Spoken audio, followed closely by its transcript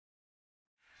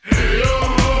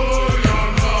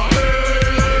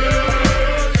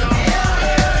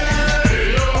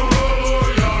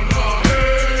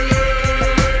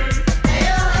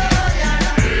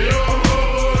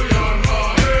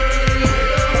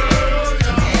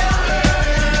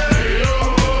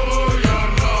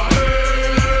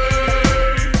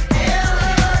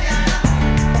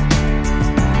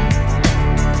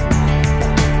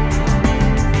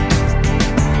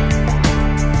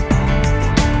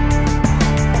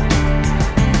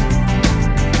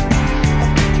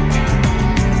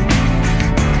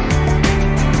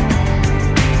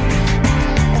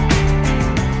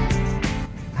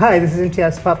Hi, this is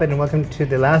Imtiaz Puppet and welcome to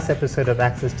the last episode of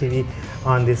Access TV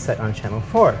on this set on Channel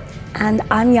 4. And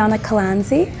I'm Yana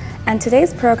Kalanzi, and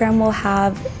today's program will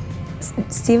have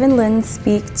Stephen Lin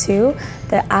speak to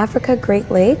the Africa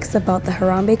Great Lakes about the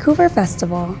Harambe Coover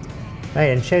Festival. Right,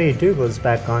 and Sherry Dougal's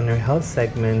back on her health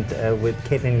segment with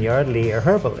Caitlin Yardley, a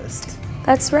herbalist.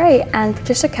 That's right, and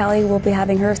Patricia Kelly will be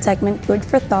having her segment Food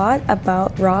for Thought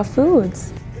about raw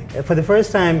foods. For the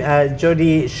first time,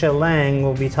 Jody Shalang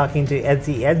will be talking to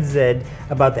Edzi Edzed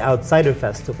about the Outsider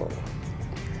Festival.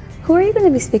 Who are you going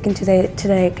to be speaking to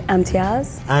today,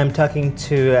 Imtiaz? I'm talking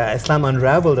to Islam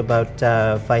Unraveled about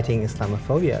fighting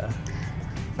Islamophobia.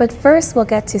 But first, we'll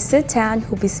get to Sid Tan,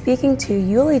 who'll be speaking to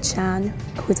Yuli Chan,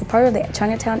 who's a part of the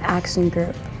Chinatown Action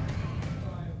Group.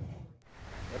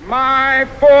 My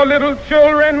four little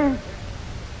children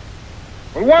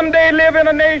will one day live in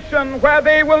a nation where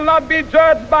they will not be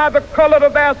judged by the color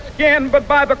of their skin, but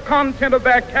by the content of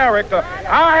their character.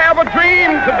 I have a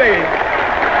dream today.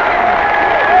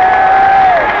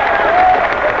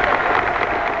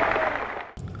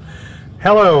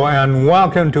 Hello and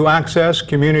welcome to Access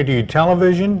Community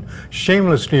Television,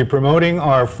 shamelessly promoting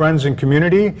our friends and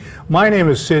community. My name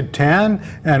is Sid Tan,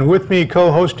 and with me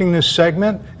co-hosting this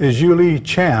segment is Yuli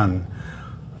Chan.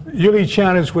 Yuli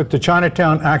Chan is with the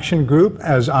Chinatown Action Group,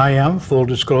 as I am, full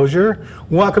disclosure.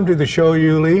 Welcome to the show,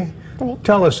 Yuli.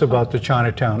 Tell us about the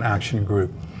Chinatown Action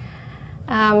Group.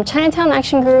 Chinatown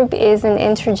Action Group is an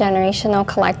intergenerational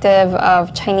collective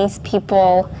of Chinese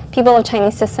people of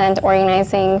Chinese descent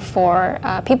organizing for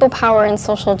people power and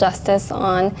social justice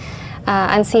on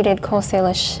unceded Coast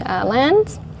Salish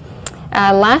land.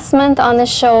 Last month on the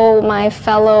show, my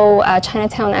fellow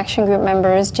Chinatown Action Group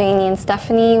members, Janie and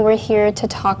Stephanie, were here to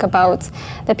talk about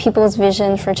the People's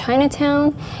Vision for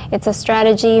Chinatown. It's a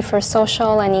strategy for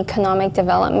social and economic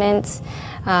development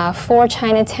for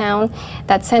Chinatown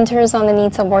that centers on the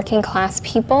needs of working class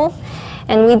people.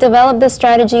 And we developed this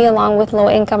strategy along with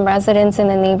low-income residents in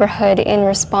the neighborhood in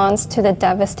response to the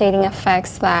devastating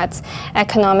effects that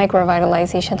economic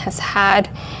revitalization has had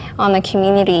on the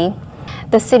community.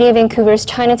 The City of Vancouver's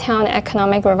Chinatown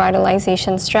Economic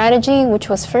Revitalization Strategy, which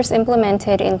was first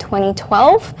implemented in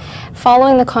 2012,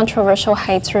 following the controversial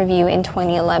Heights Review in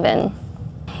 2011.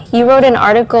 You wrote an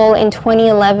article in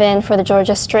 2011 for the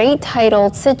Georgia Straight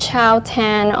titled Sit Chow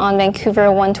Tan on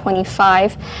Vancouver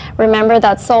 125. Remember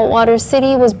that Saltwater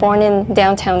City was born in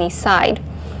downtown East Side.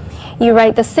 You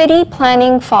write, the city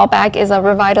planning fallback is a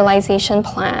revitalization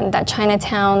plan that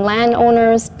Chinatown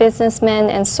landowners,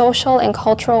 businessmen, and social and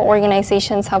cultural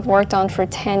organizations have worked on for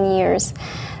 10 years.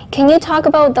 Can you talk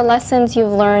about the lessons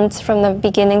you've learned from the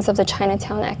beginnings of the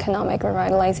Chinatown Economic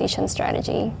Revitalization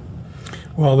Strategy?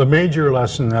 Well, the major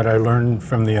lesson that I learned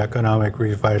from the Economic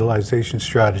Revitalization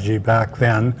Strategy back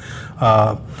then,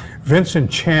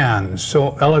 Vincent Chan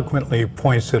so eloquently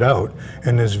points it out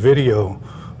in this video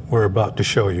we're about to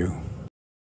show you.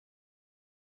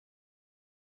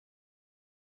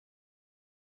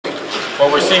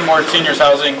 Well, we're seeing more seniors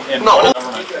housing in government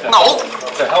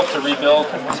to help to rebuild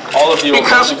all of the old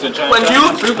buildings in Chinatown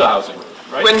and improve the housing,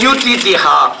 right? When you did the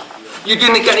HAR, you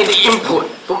didn't get any input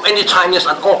from any Chinese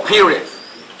at all, period.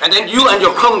 And then you and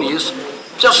your cronies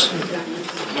just...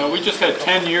 No, we just had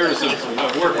 10 years of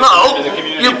work. No,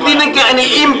 you didn't get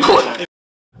any input.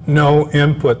 No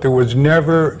input. There was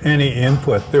never any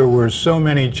input. There were so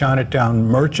many Chinatown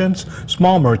merchants,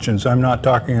 small merchants, I'm not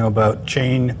talking about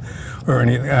chain or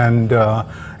any,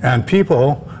 and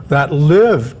people that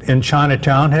lived in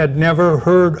Chinatown had never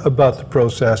heard about the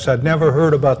process, had never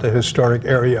heard about the Historic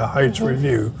Area Heights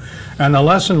Review. And the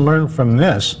lesson learned from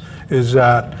this is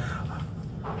that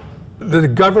the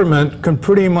government can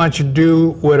pretty much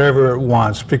do whatever it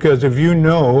wants, because if you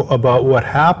know about what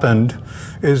happened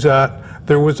is that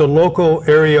there was a local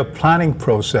area planning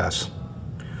process.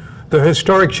 The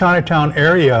historic Chinatown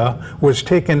area was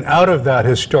taken out of that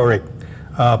historic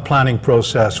planning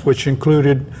process, which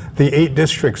included the 8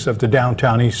 districts of the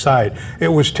downtown east side. It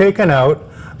was taken out.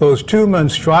 Those 2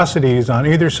 monstrosities on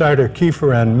either side of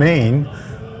Kiefer and Main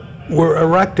were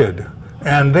erected,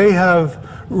 and they have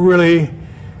really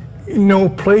no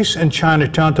place in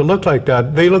Chinatown to look like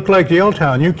that. They look like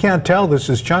Yaletown. You can't tell this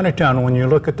is Chinatown when you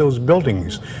look at those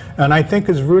buildings. And I think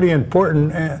it's really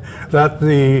important that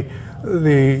the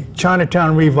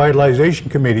Chinatown Revitalization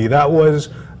Committee, that was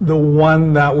the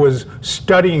one that was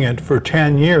studying it for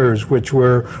 10 years, which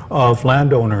were of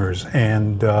landowners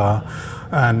and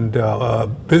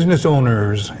business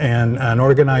owners and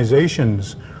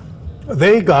organizations.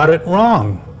 They got it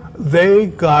wrong. They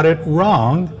got it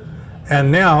wrong.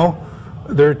 And now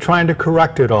they're trying to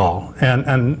correct it all.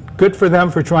 And good for them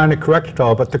for trying to correct it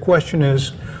all. But the question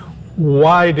is,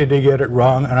 why did they get it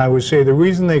wrong? And I would say the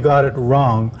reason they got it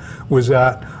wrong was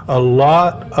that a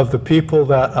lot of the people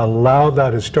that allowed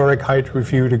that historic height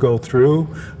review to go through,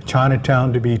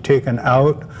 Chinatown to be taken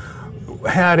out,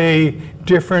 had a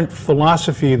different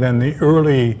philosophy than the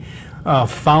early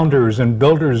founders and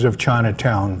builders of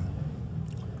Chinatown.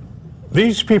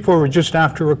 These people were just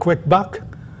after a quick buck.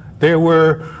 They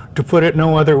were, to put it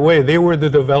no other way, they were the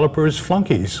developers'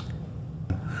 flunkies.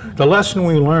 The lesson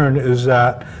we learned is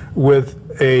that with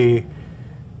a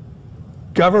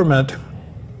government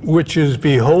which is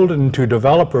beholden to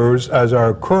developers, as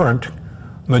our current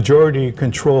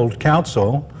majority-controlled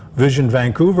council, Vision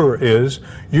Vancouver is,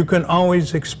 you can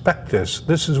always expect this.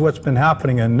 This is what's been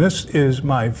happening, and this is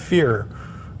my fear.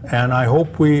 And I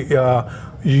hope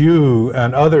you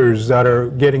and others that are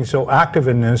getting so active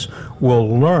in this will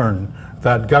learn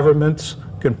that governments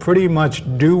can pretty much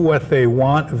do what they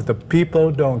want if the people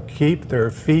don't keep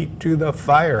their feet to the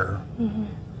fire. Mm-hmm.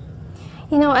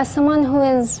 You know, as someone who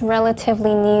is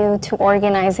relatively new to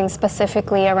organizing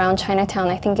specifically around Chinatown,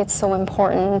 I think it's so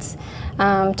important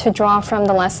to draw from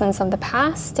the lessons of the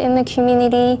past in the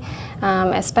community,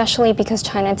 especially because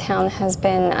Chinatown has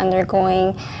been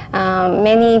undergoing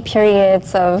many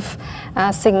periods of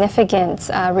significant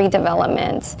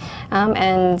redevelopment.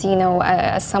 And, you know,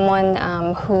 as someone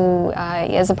who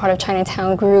is a part of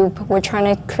Chinatown Group, we're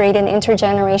trying to create an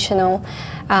intergenerational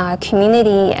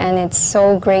community, and it's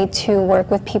so great to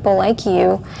work with people like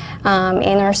you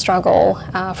in our struggle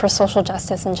for social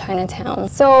justice in Chinatown.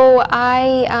 So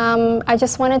I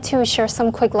just wanted to share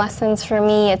some quick lessons for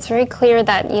me. It's very clear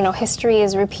that, you know, history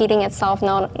is repeating itself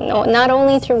not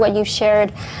only through what you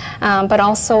shared, but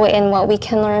also in what we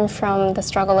can learn from the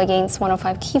struggle against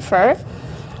 105 Kiefer.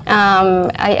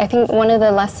 I think one of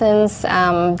the lessons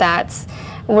that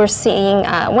we're seeing,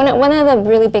 one of the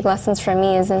really big lessons for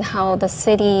me is in how the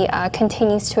city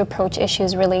continues to approach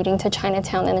issues relating to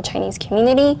Chinatown and the Chinese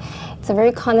community. It's a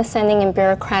very condescending and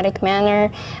bureaucratic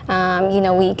manner. You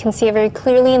know, we can see it very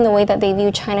clearly in the way that they view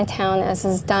Chinatown as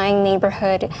this dying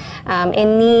neighborhood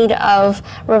in need of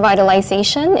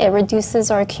revitalization. It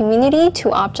reduces our community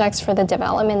to objects for the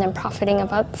development and profiting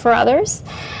for others.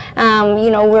 You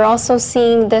know, we're also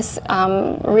seeing this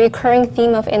recurring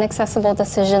theme of inaccessible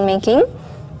decision making.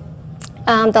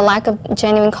 The lack of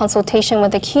genuine consultation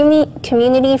with the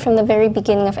community from the very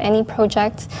beginning of any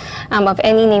project, of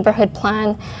any neighborhood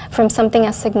plan, from something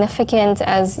as significant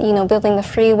as, you know, building the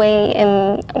freeway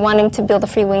and wanting to build the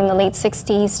freeway in the late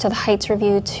 60s, to the Heights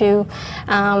Review, to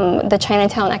the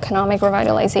Chinatown economic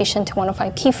revitalization, to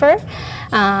 105 Kiefer.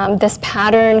 This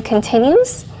pattern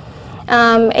continues.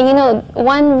 And you know,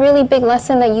 one really big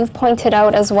lesson that you've pointed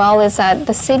out as well is that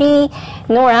the city,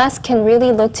 nor us, can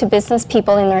really look to business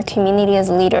people in their community as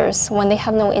leaders when they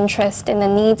have no interest in the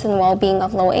needs and well-being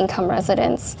of low-income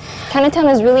residents. Chinatown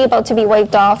is really about to be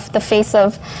wiped off the face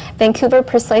of Vancouver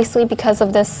precisely because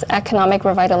of this economic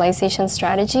revitalization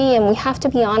strategy, and we have to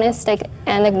be honest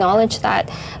and acknowledge that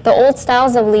the old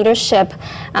styles of leadership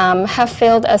have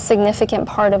failed a significant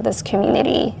part of this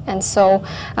community. And so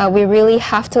we really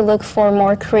have to look for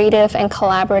more creative and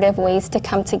collaborative ways to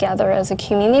come together as a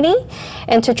community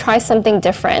and to try something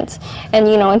different. And,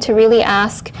 you know, and to really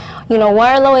ask, you know,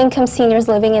 why are low-income seniors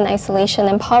living in isolation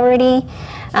and poverty?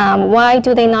 Why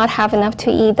do they not have enough to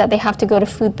eat that they have to go to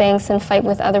food banks and fight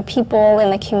with other people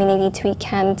in the community to eat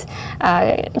canned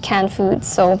food?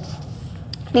 So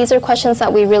these are questions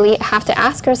that we really have to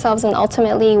ask ourselves, and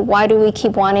ultimately, why do we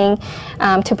keep wanting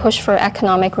to push for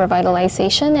economic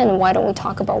revitalization, and why don't we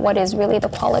talk about what is really the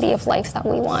quality of life that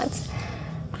we want?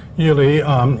 Yuli,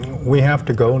 we have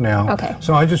to go now. Okay.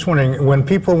 So I'm just wondering, when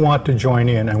people want to join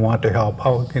in and want to help,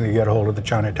 how can they get a hold of the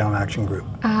Chinatown Action Group?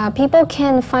 People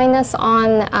can find us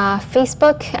on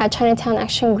Facebook at Chinatown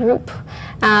Action Group.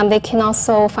 They can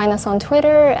also find us on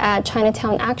Twitter at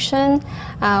Chinatown Action.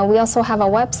 We also have a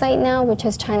website now, which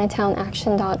is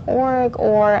chinatownaction.org,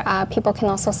 or people can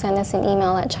also send us an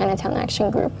email at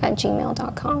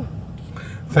chinatownactiongroup@gmail.com.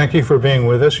 Thank you for being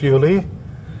with us, Yuli.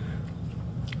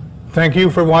 Thank you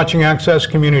for watching Access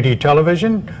Community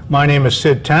Television. My name is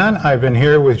Sid Tan. I've been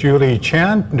here with Julie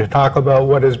Chan to talk about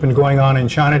what has been going on in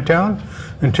Chinatown.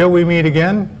 Until we meet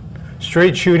again,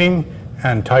 straight shooting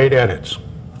and tight edits.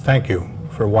 Thank you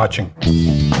for watching.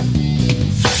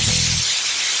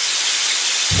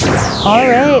 All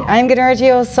right, I'm Gennady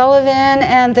O'Sullivan,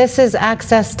 and this is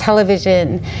Access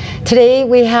Television. Today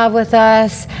we have with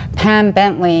us Pam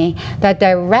Bentley, the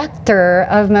Director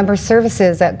of Member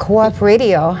Services at Co-op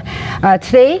Radio.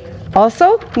 Today,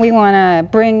 also, we want to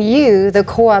bring you the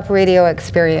Co-op Radio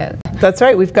experience. That's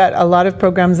right. We've got a lot of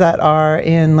programs that are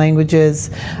in languages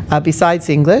besides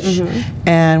English.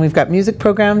 And we've got music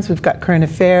programs, we've got current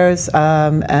affairs,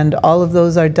 and all of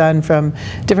those are done from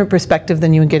a different perspective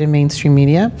than you would get in mainstream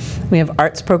media. We have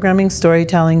arts programming,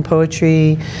 storytelling,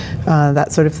 poetry,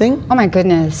 that sort of thing. Oh my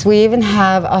goodness. We even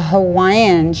have a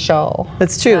Hawaiian show.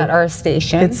 That's true. At our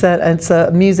station. It's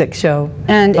a music show.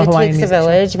 And It Hawaiian Takes a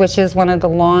Village, which is one of the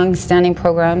long-standing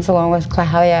programs along with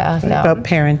Klahaya FM. About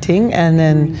parenting, and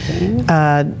then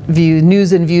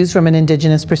news and views from an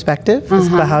Indigenous perspective. Is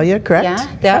Klahaya correct?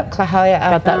 Yeah, Klahaya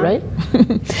FM. Got that right?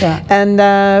 Yeah. And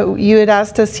you had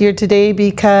asked us here today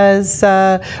because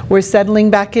we're settling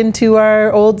back into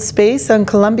our old space on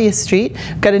Columbia Street.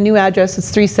 We've got a new address.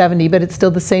 It's 370, but it's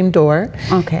still the same door.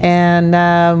 Okay. And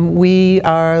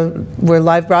we're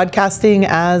live broadcasting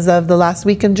as of the last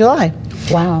week in July.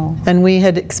 Wow. And we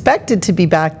had expected to be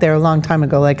back there a long time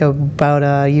ago, like about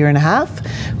a year and a half.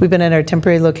 We've been at our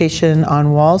temporary location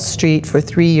on Wall Street for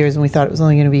 3 years, and we thought it was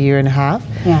only going to be a year and a half.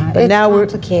 Yeah, but it's now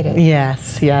complicated.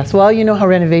 Yes. Well, you know how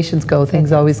renovations go;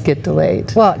 things always get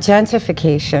delayed. Well,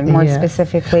 gentrification, more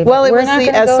specifically. Well, it was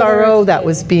the SRO that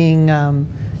was being.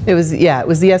 It was the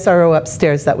SRO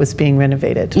upstairs that was being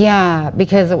renovated. Yeah,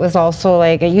 because it was also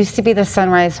like, it used to be the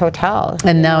Sunrise Hotel.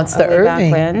 And now it's the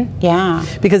Irving. Back when. Yeah.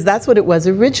 Because that's what it was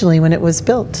originally when it was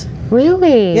built.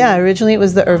 Really? Yeah, originally it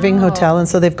was the Irving Hotel, and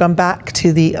so they've gone back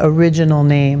to the original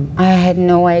name. I had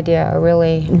no idea,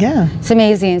 really. Yeah. It's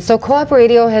amazing. So Co-op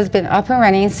Radio has been up and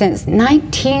running since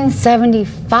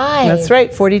 1975. That's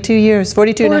right, 42 years,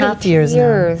 42 and a half years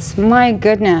now. My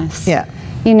goodness. Yeah.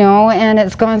 You know, and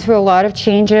it's gone through a lot of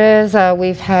changes.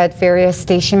 We've had various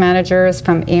station managers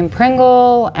from Ian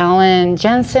Pringle, Alan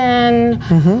Jensen.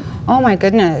 Oh my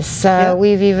goodness.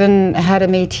 We've even had a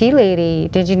Métis lady.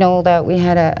 Did you know that we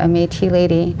had a Métis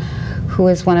lady who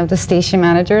is one of the station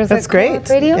managers? That's great.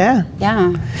 Radio? Yeah.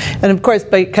 Yeah. And of course,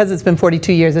 because it's been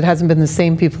 42 years, it hasn't been the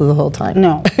same people the whole time.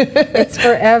 No. It's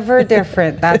forever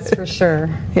different, that's for sure.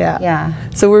 Yeah. Yeah.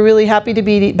 So we're really happy to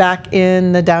be back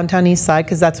in the downtown east side,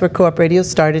 because that's where Co-op Radio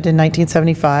started in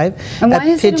 1975. And why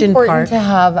is it important to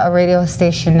have a radio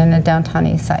station in the downtown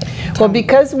east side? Well,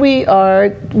 because we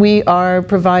are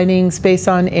providing space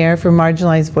on air for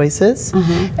marginalized voices,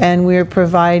 and we're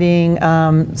providing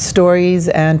stories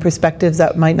and perspectives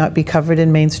that might not be covered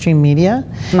in mainstream media.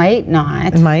 Might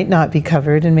not be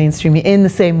covered in mainstream media in the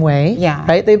same way. Yeah.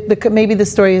 Right? Maybe the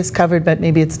story is covered, but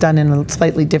maybe it's done in a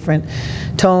slightly different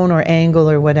tone or angle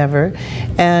or whatever.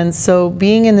 And so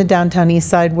being in the downtown east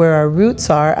side where our roots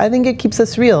are, I think it keeps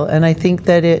us real. And I think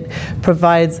that it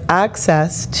provides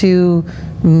access to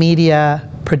media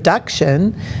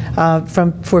production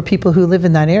for people who live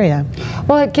in that area.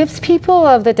 Well, it gives people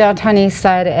of the downtown east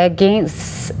side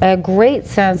a great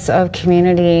sense of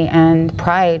community and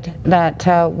pride that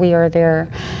we are there.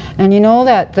 And you know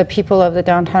that the people of the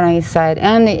downtown east side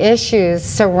and the issues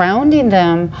surrounding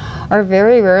them are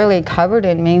very rarely covered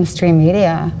in mainstream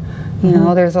media. You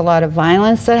know, there's a lot of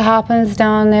violence that happens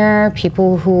down there,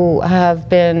 people who have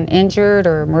been injured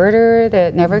or murdered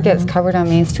that never gets covered on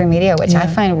mainstream media, which I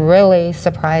find really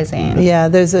surprising. Yeah,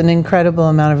 there's an incredible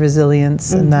amount of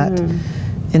resilience in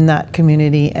that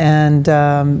community, and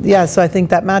so I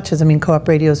think that matches. I mean, Co-op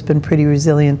Radio's been pretty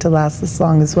resilient to last this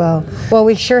long as well. Well,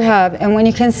 we sure have, and when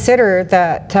you consider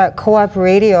that Co-op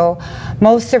Radio,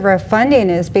 most of our funding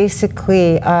is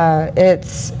basically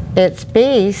it's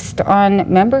based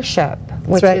on membership,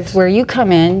 which is where you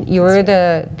come in. You're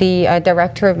the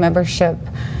director of membership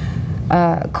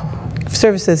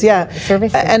services.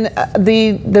 Services. And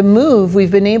the move,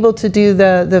 we've been able to do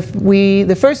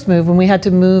the first move when we had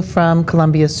to move from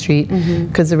Columbia Street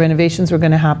because the renovations were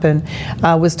going to happen,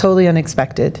 was totally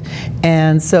unexpected.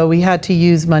 And so we had to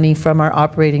use money from our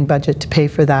operating budget to pay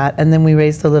for that. And then we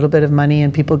raised a little bit of money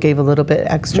and people gave a little bit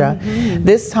extra.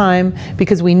 This time,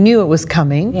 because we knew it was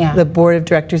coming, the board of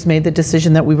directors made the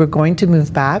decision that we were going to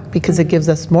move back because it gives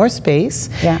us more space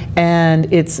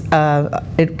and it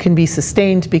can be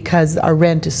sustained because our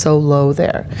rent is so low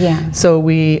there. So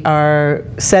we are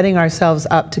setting ourselves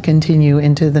up to continue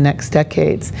into the next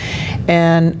decades.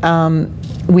 And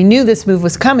we knew this move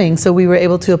was coming, so we were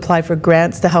able to apply for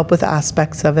grants to help with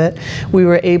aspects of it. We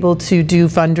were able to do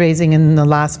fundraising in the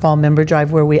last fall member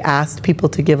drive where we asked people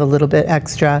to give a little bit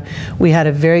extra. We had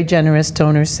a very generous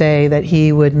donor say that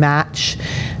he would match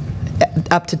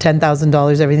up to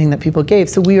 $10,000 everything that people gave.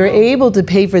 So we were able to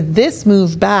pay for this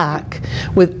move back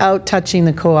without touching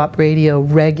the Co-op Radio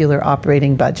regular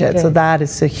operating budget. So that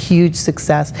is a huge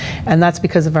success, and that's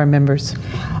because of our members.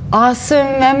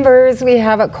 awesome members we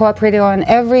have at Co-op Radio, and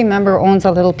every member owns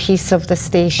a little piece of the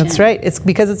station. That's right. It's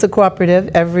because it's a cooperative.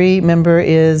 Every member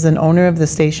is an owner of the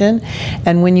station,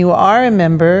 and when you are a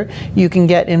member, you can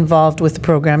get involved with the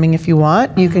programming if you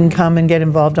want. You can come and get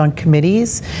involved on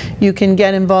committees. You can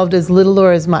get involved as little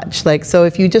or as much. Like, so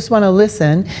if you just want to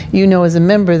listen, you know as a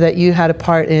member that you had a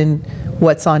part in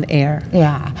what's on air.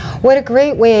 Yeah, what a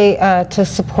great way to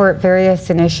support various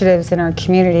initiatives in our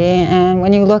community. And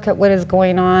when you look at what is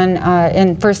going on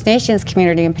in First Nations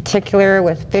community in particular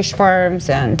with fish farms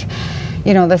and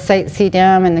the Site C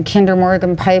Dam and the Kinder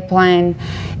Morgan pipeline,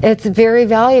 it's very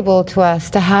valuable to us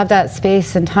to have that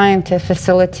space and time to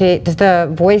facilitate the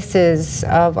voices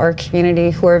of our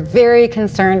community who are very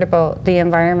concerned about the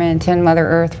environment and Mother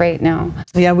Earth right now.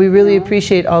 Yeah, we really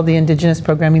appreciate all the Indigenous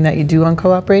programming that you do on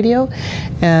Co-op Radio,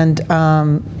 and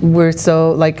we're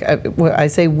so, like, I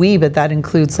say we, but that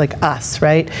includes like us,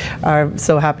 right? Are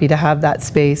so happy to have that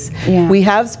space. Yeah. We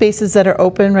have spaces that are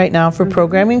open right now for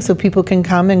programming, so people can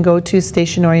come and go to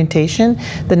station orientation.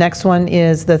 The next one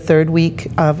is the third week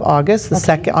of August, the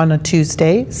second on a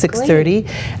Tuesday, 6:30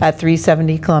 at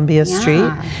 370 Columbia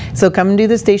Street. So come and do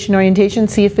the station orientation,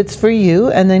 see if it's for you,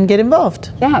 and then get involved.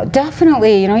 Yeah,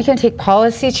 definitely. You can take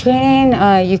policy training.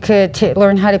 You could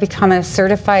learn how to become a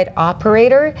certified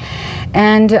operator,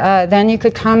 and then you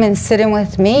could come and sit in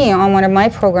with me on one of my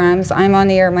programs. I'm on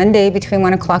the air Monday between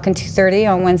 1 o'clock and 2:30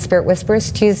 on When Spirit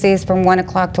Whispers, Tuesdays from 1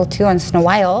 o'clock till 2 on Snow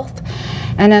Wild,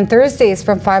 and then Thursdays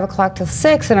from 5 o'clock till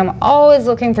 6, and I'm always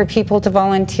looking for people to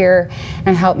volunteer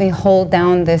and help me hold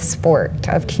down this sport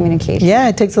of communication. Yeah,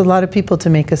 it takes a lot of people to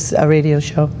make a radio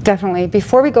show. Definitely.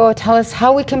 Before we go, tell us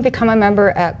how we can become a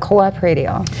member at Co-op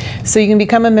Radio. So you can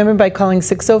become a member by calling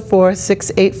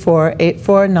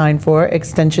 604-684-8494,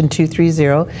 extension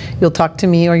 230. You'll talk to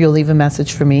me or you'll leave a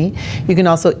message for me. You can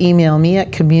also email me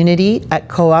at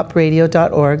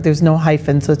community@coopradio.org. There's no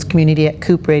hyphen, so it's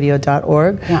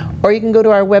community@coopradio.org. Yeah. Or you can go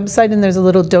to our website and there's a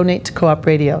little donate to Co-op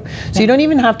Radio. So you don't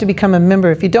even have to become a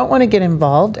member. If you don't want to get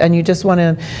involved and you just want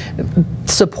to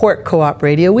support Co-op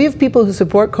Radio, we have people who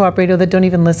support Co-op Radio that don't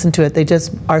even listen to it. They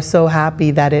just are so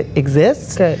happy that it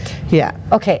exists. Good. Yeah.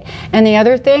 Okay, and the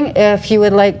other thing, if you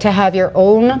would like to have your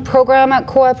own program at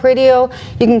Co-op Radio,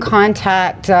 you can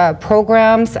contact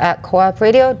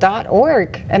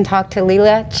programs@coopradio.org and talk to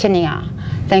Leela Chinia.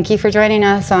 Thank you for joining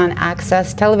us on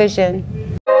Access Television.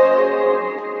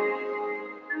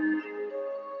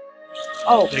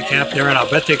 Oh. They camped there, and I'll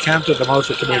bet they camped at the mouth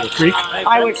of Tobago Creek.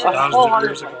 I would,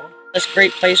 years ago. This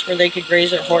great place where they could graze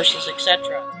their horses,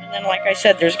 etc. And then, like I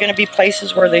said, there's going to be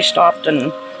places where they stopped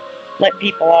and let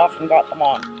people off and got them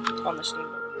on the steamboat.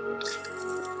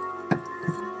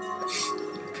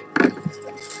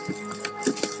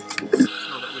 So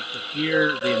that we could hear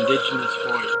the indigenous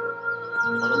voice.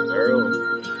 What a barrel.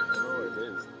 Oh, it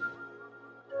is.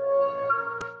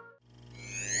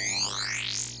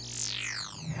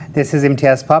 This is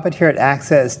Imtiaz Puppet here at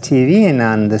Access TV, and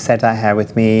on the set I have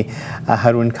with me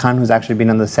Harun Khan, who's actually been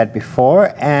on the set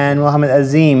before, and Mohammed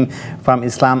Azim from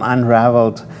Islam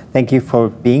Unraveled. Thank you for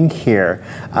being here.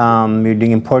 You're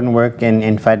doing important work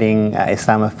in fighting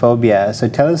Islamophobia. So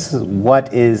tell us,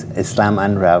 what is Islam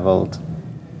Unraveled?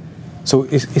 So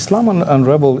Islam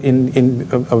Unraveled, in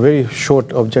a very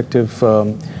short objective,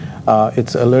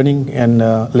 it's a learning and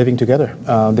living together.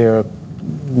 There are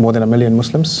more than 1 million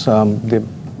Muslims.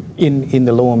 In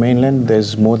the Lower Mainland,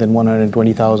 there's more than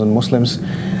 120,000 Muslims.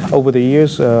 Over the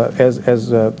years,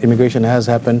 as immigration has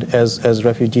happened, as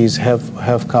refugees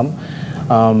have come,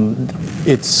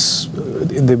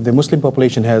 the Muslim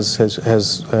population has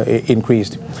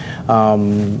increased.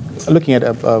 Looking at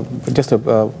just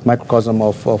a microcosm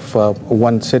of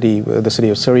one city, the city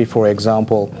of Surrey, for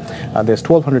example, there's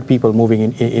 1,200 people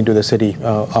moving into the city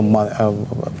a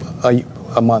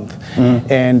month,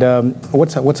 and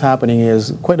what's happening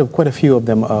is quite a few of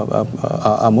them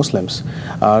are Muslims.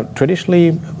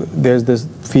 Traditionally, there's this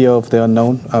fear of the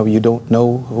unknown. You don't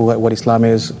know what Islam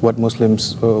is, what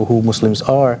Muslims, who Muslims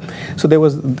are. So there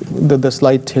was the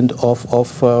slight tint of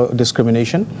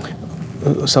discrimination.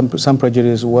 Some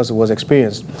prejudice was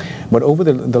experienced, but over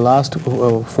the last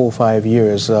 4 or 5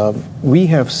 years, we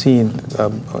have seen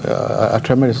a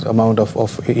tremendous amount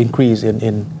of increase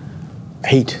in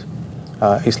hate.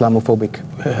 Islamophobic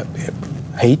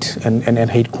hate and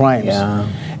hate crimes,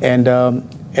 and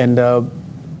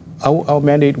our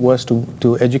mandate was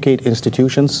to educate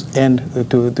institutions and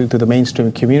to the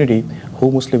mainstream community who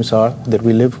Muslims are, that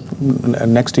we live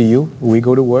next to you, we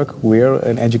go to work, we're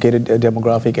an educated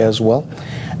demographic as well,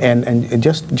 and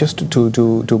just to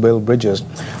build bridges.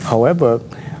 However,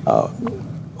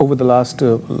 over the last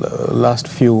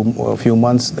few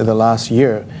months, the last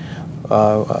year,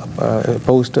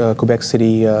 post Quebec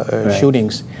City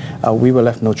shootings, we were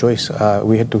left no choice.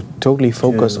 We had to totally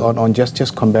focus on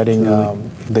just combating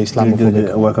the Islamophobic. To do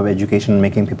the work of education,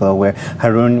 making people aware.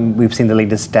 Haroon, we've seen the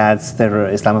latest stats that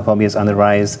Islamophobia is on the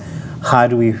rise. How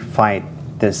do we fight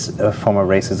this form of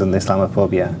racism, the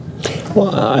Islamophobia?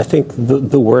 Well, I think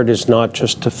the word is not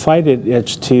just to fight it,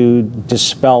 it's to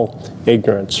dispel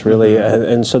ignorance, really.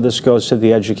 And so this goes to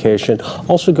the education,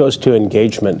 also goes to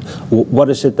engagement. What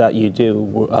is it that you do?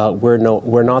 We're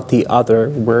not the other,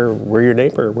 we're your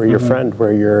neighbor, we're your friend,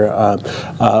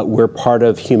 we're part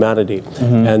of humanity.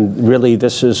 And really it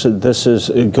goes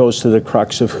to the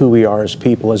crux of who we are as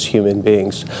people, as human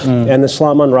beings. And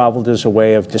Islam Unraveled is a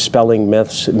way of dispelling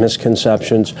myths,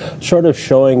 misconceptions, sort of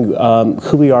showing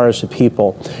who we are as a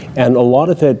people. And a lot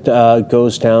of it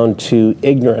goes down to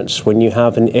ignorance. When you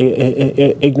have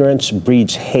ignorance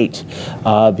breeds hate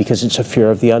because it's a fear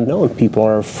of the unknown. People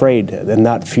are afraid, and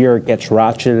that fear gets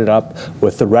ratcheted up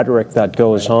with the rhetoric that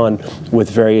goes on with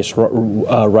various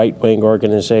right-wing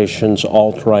organizations,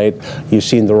 alt-right. You've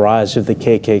seen the rise of the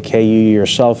KKK. You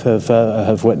yourself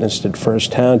have witnessed it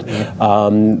firsthand.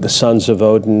 The Sons of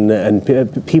Odin, and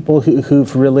people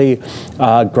who've really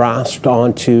grasped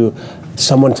onto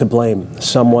someone to blame,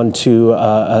 someone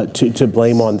to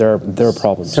blame on their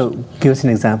problems. So, give us an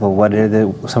example. What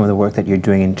are some of the work that you're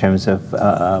doing in terms of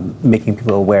making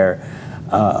people aware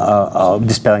of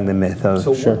dispelling the myth of?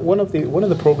 So one of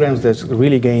the programs that's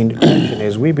really gained attention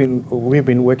is we've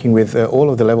been working with all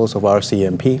of the levels of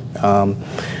RCMP.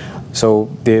 So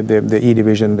the E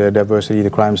Division, the Diversity, the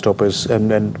Crime Stoppers,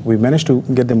 and we managed to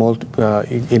get them all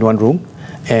in one room.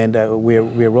 And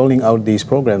we're rolling out these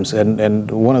programs, and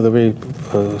one of the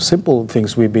very simple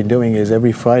things we've been doing is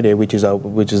every Friday, which is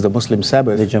the Muslim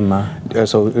Sabbath. The Jummah.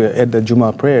 So at the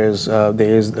Jummah prayers,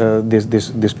 there is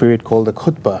this period called the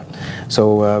khutbah.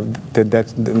 So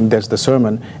that's the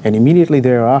sermon, and immediately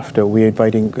thereafter we're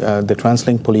inviting the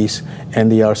TransLink police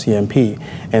and the RCMP,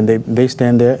 and they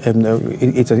stand there, and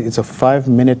it's a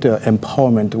 5-minute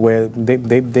empowerment where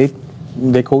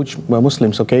they coach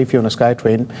Muslims. Okay, if you're on a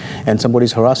SkyTrain and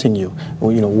somebody's harassing you,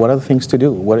 what are the things to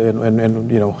do?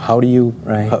 And how do you?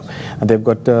 Right. They've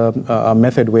got a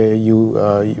method where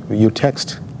you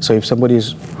text. So if somebody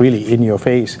is really in your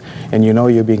face and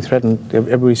you're being threatened,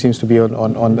 everybody seems to be on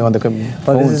the phones.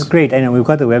 Well, this is great. I know we've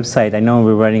got the website. I know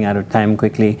we're running out of time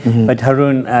quickly. But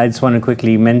Haroon, I just want to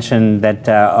quickly mention that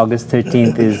August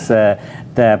 13th is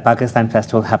the Pakistan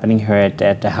Festival happening here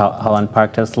at Holland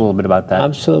Park. Tell us a little bit about that.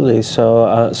 Absolutely. So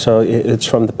it's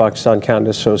from the Pakistan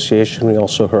Canada Association. We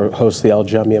also host the Al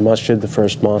Jamia Masjid, the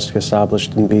first mosque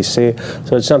established in BC.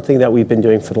 So it's something that we've been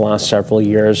doing for the last several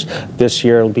years. This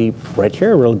year it'll be right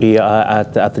here. It'll be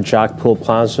at the Jack Pool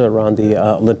Plaza around the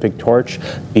Olympic Torch.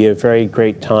 Be a very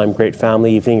great time, great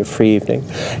family evening, a free evening.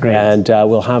 Great. And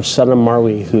we'll have Sanam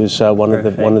Marwi, who's one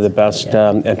of the best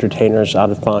entertainers out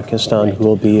of Pakistan, who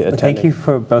will be attending. Thank you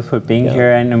both for being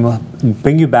here, and we'll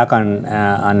bring you back on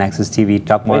Access TV,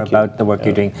 talk more about the work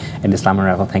you're doing at Islam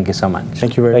Unraveled. Thank you so much.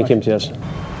 Thank you very much. Thank you, Imtiaz.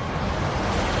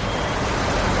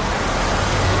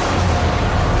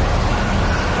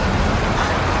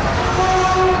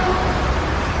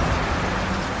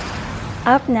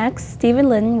 Up next, Stephen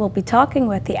Linton will be talking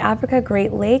with the Africa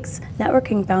Great Lakes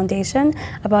Networking Foundation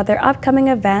about their upcoming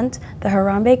event, the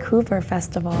Harambee Cougar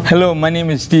Festival. Hello, my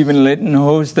name is Stephen Linton,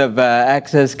 host of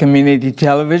Access Community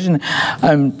Television.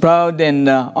 I'm proud and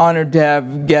honored to have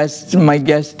my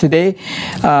guests today,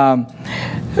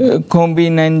 Kombi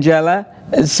Nanjala,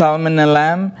 Solomon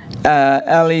Alam,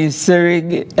 Ali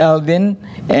Sirig Eldin,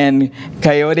 and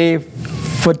Coyote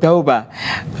Fotoba,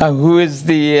 who is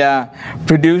the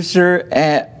producer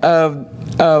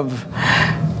of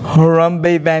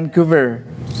Harambee Vancouver.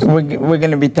 We're going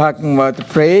to be talking about the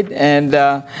parade, and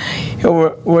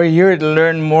we're here to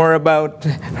learn more about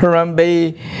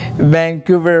Harambee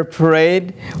Vancouver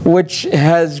Parade, which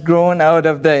has grown out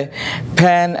of the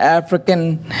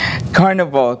Pan-African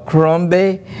Carnival.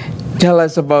 Harambee, tell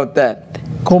us about that.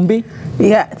 Kombi?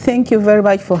 Yeah, thank you very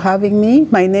much for having me.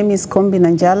 My name is Kombi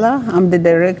Nanjala. I'm the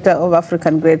director of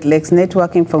African Great Lakes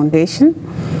Networking Foundation.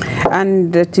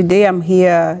 And today I'm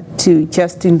here to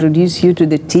just introduce you to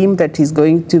the team that is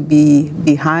going to be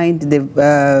behind the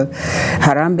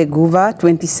Harambee Cougar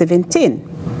 2017.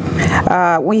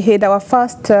 We had our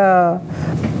first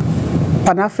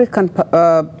Pan-African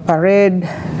Parade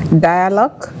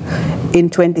dialogue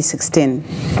in 2016.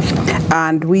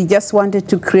 And we just wanted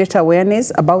to create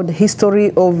awareness about the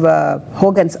history of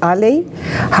Hogan's Alley,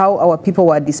 how our people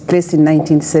were displaced in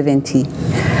 1970.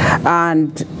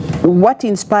 And what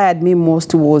inspired me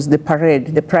most was the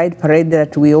parade, the Pride Parade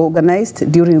that we organized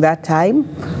during that time.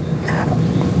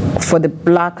 for the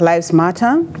Black Lives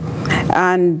Matter,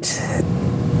 and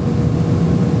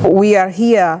we are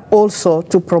here also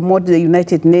to promote the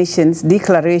United Nations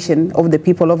Declaration of the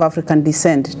People of African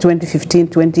Descent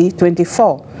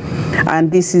 2015-2024.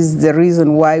 And this is the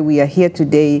reason why we are here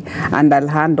today, and I'll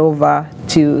hand over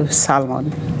to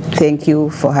Salman. Thank you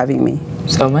for having me.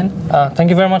 Salman.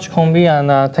 Thank you very much, Kombi,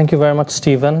 and thank you very much,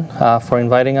 Stephen, for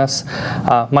inviting us.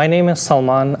 My name is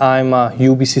Salman. I'm a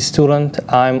UBC student.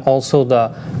 I'm also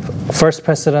the first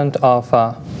president of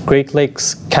Great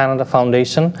Lakes Canada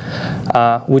Foundation,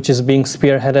 which is being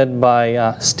spearheaded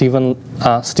by Stephen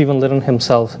Litton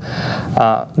himself.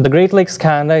 The Great Lakes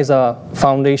Canada is a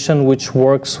foundation which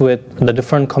works with the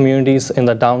different communities in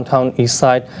the downtown east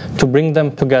side to bring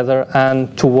them together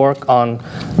and to work on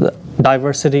the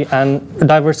diversity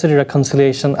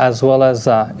reconciliation as well as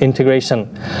integration.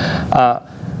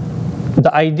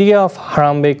 The idea of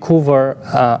Harambee Coover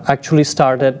actually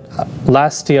started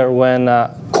last year when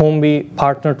Kombi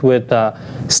partnered with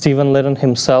Stephen Litton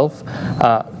himself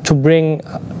to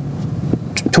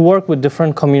work with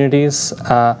different communities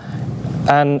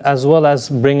and as well as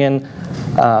bring in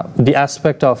the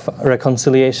aspect of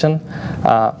reconciliation.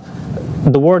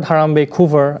 The word Harambee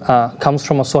Coover comes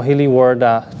from a Swahili word,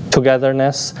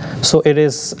 togetherness. So it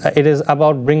is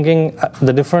about bringing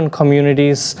the different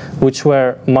communities which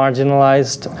were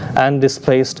marginalized and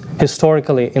displaced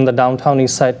historically in the downtown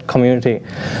east side community.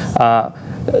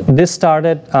 This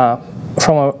started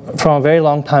from a very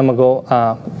long time ago.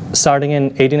 Starting in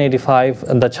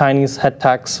 1885, the Chinese head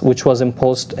tax, which was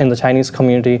imposed in the Chinese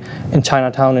community in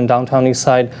Chinatown in downtown east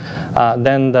side.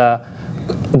 Then the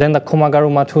Komagaru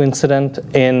Matu incident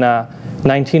in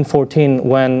 1914,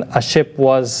 when a ship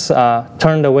was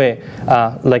turned away,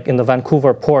 like in the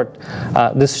Vancouver port.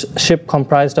 This ship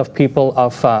comprised of people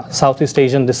of Southeast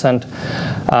Asian descent.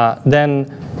 Then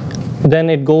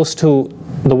it goes to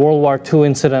the World War II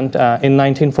incident in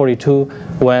 1942,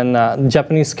 when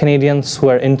Japanese Canadians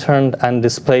were interned and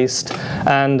displaced,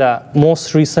 and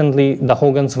most recently the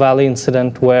Hogan's Valley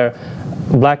incident, where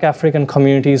Black African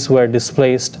communities were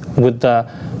displaced with the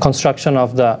construction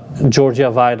of the Georgia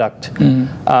Viaduct.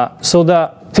 So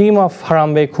the theme of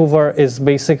Harambee Coover is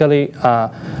basically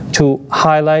to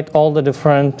highlight all the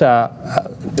different,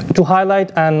 to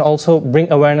highlight and also bring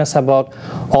awareness about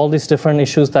all these different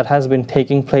issues that has been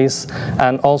taking place,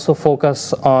 and also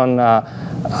focus on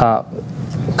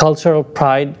cultural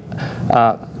pride,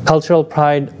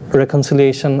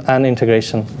 reconciliation, and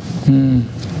integration.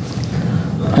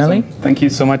 Ellie? Thank you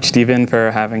so much, Stephen,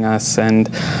 for having us. And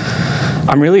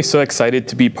I'm really so excited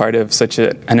to be part of such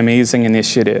an amazing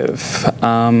initiative.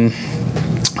 I'm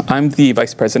the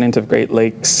Vice President of Great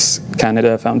Lakes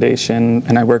Canada Foundation,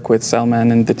 and I work with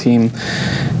Salman and the team.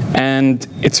 And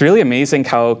it's really amazing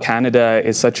how Canada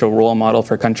is such a role model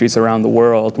for countries around the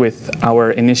world with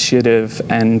our initiative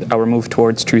and our move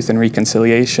towards truth and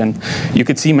reconciliation. You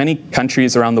could see many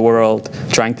countries around the world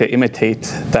trying to imitate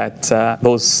that,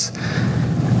 those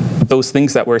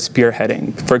things that we're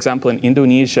spearheading. For example, in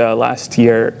Indonesia last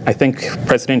year, I think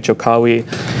President Jokowi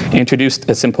introduced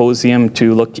a symposium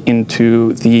to look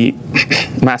into the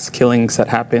mass killings that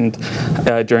happened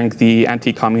during the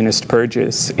anti-communist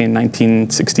purges in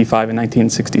 1965 and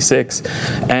 1966.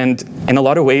 And in a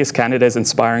lot of ways, Canada is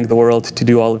inspiring the world to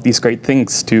do all of these great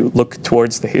things, to look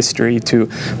towards the history, to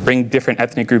bring different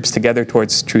ethnic groups together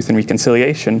towards truth and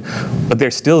reconciliation. But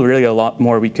there's still really a lot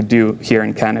more we could do here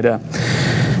in Canada.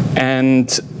 And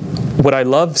what I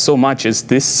love so much is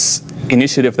this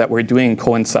initiative that we're doing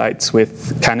coincides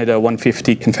with Canada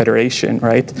 150 Confederation,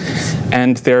 right?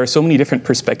 And there are so many different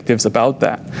perspectives about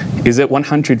that. Is it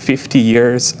 150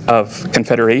 years of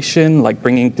Confederation, like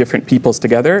bringing different peoples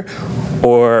together,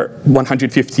 or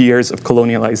 150 years of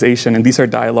colonialization? And these are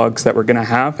dialogues that we're going to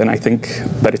have, and I think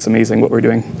that it's amazing what we're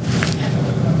doing.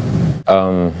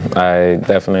 I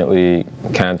definitely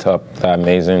can't top the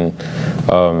amazing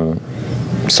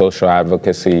social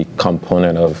advocacy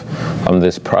component of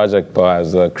this project, but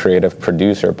as a creative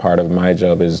producer, part of my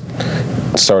job is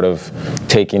sort of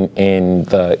taking in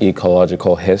the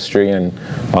ecological history and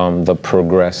the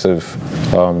progressive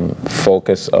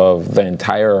focus of the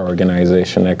entire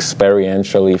organization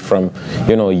experientially from,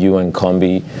 you and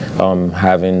Kombi,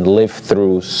 having lived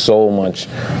through so much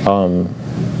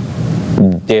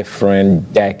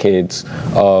different decades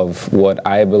of what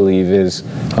I believe is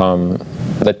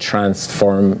the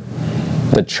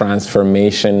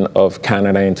transformation of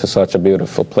Canada into such a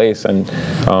beautiful place. And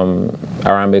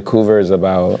Harambee Coover is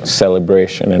about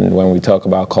celebration, and when we talk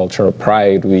about cultural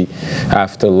pride, we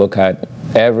have to look at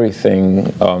everything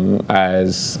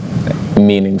as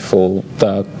meaningful.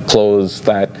 The clothes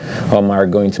that are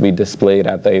going to be displayed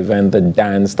at the event, the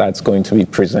dance that's going to be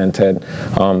presented,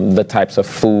 the types of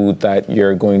food that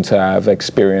you're going to have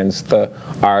experienced, the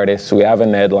artists. We have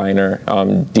an headliner,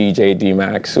 DJ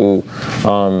D-Max, who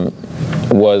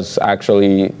was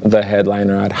actually the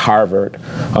headliner at Harvard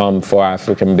for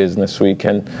African Business Week,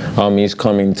 and he's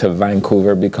coming to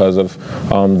Vancouver because of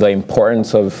the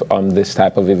importance of this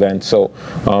type of event. So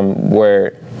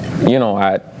we're, you know,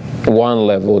 at one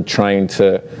level trying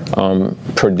to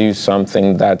produce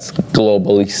something that's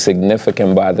globally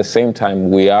significant, but at the same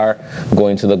time we are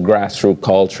going to the grassroots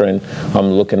culture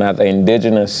and looking at the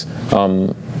indigenous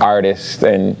artists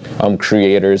and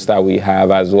creators that we have,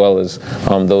 as well as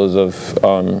those of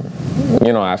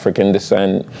you know, African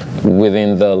descent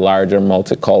within the larger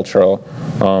multicultural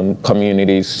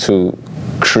communities to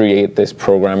create this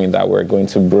programming that we're going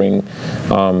to bring.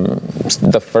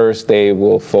 The first day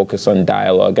will focus on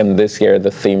dialogue, and this year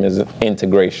the theme is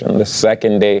integration. The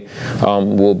second day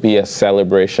will be a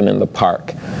celebration in the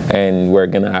park, and we're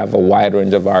going to have a wide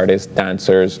range of artists,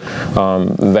 dancers,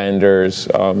 vendors.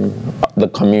 The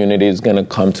community is going to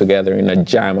come together in a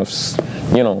jam of,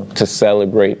 you know, to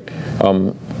celebrate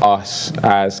us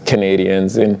as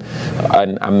Canadians in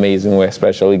an amazing way,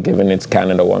 especially given it's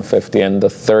Canada 150. And the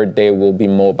third day will be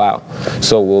mobile,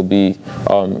 so we'll be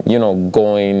you know,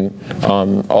 going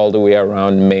all the way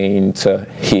around Maine to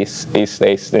East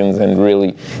Hastings and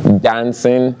really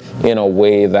dancing in a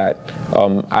way that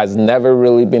has never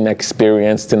really been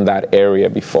experienced in that area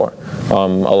before. A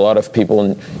lot of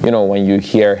people, you know, when you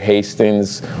hear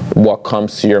Hastings, what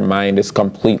comes to your mind is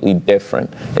completely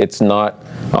different. It's not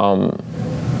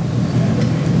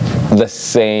the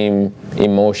same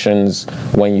emotions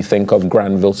when you think of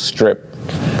Granville Strip,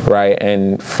 right?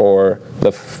 And for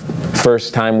the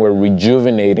first time, we're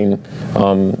rejuvenating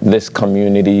this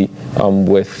community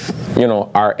with, you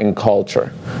know, art and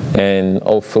culture, and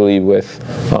hopefully with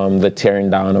the tearing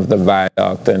down of the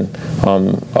viaduct and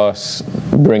us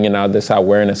bringing out this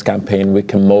awareness campaign, we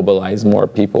can mobilize more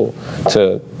people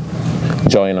to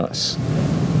join us.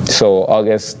 So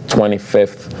August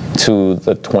 25th to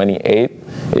the 28th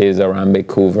is Harambee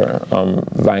Couver,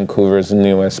 Vancouver's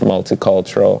newest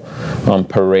multicultural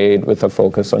parade with a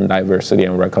focus on diversity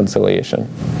and reconciliation.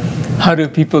 How do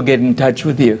people get in touch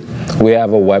with you? We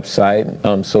have a website,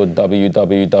 so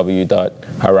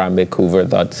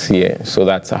www.harambecouver.ca. So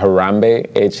that's Harambe,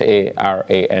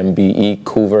 H-A-R-A-M-B-E,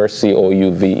 Couver,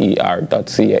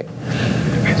 C-O-U-V-E-R.ca.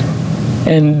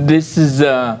 And this is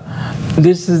a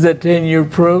 10-year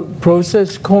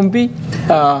process, Kombi,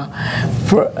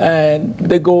 and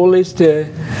the goal is to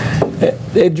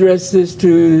address this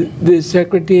to the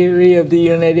Secretary of the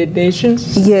United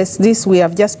Nations? Yes, this we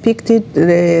have just picked it.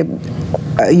 The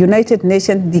United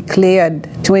Nations declared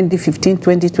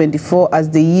 2015-2024 as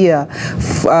the year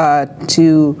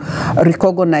to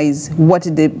recognize what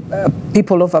the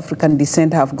people of African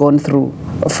descent have gone through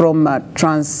from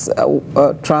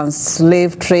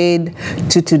trans-slave trade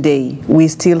to today. We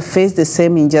still face the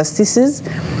same injustices,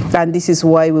 and this is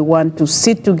why we want to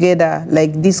sit together.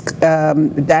 Like this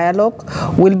dialogue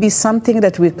will be something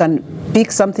that we can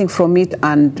pick something from it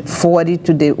and forward it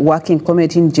to the working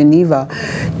committee in Geneva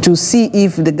to see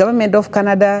if the government of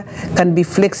Canada can be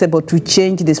flexible to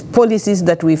change these policies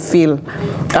that we feel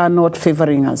are not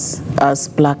favoring us as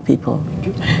black people.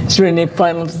 Is there any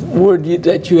final word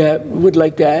that you would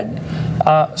like to add?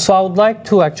 So I would like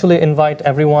to actually invite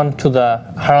everyone to the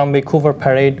Harambee Couver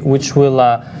Parade, which will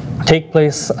take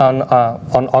place on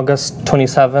August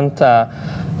 27th,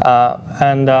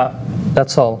 and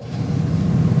that's all.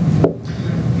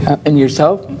 And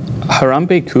yourself?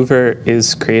 Harambee Couver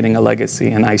is creating a legacy,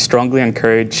 and I strongly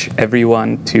encourage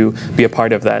everyone to be a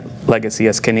part of that legacy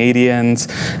as Canadians,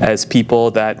 as people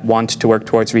that want to work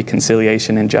towards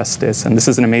reconciliation and justice. And this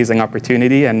is an amazing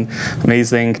opportunity and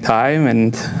amazing time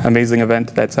and amazing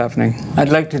event that's happening. I'd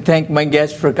like to thank my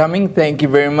guests for coming. Thank you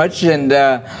very much, and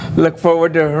look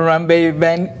forward to Harambee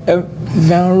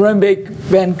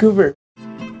Vancouver.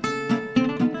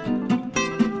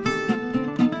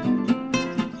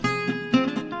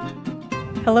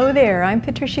 Hello there, I'm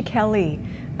Patricia Kelly.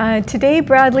 Today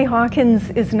Bradley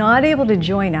Hawkins is not able to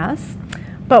join us,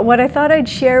 but what I thought I'd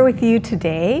share with you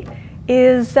today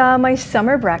is my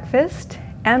summer breakfast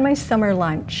and my summer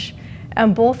lunch.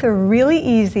 And both are really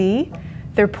easy,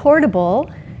 they're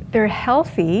portable, they're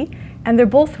healthy, and they're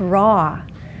both raw.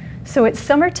 So it's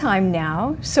summertime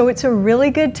now, so it's a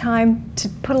really good time to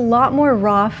put a lot more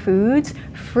raw foods,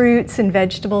 fruits and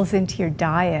vegetables into your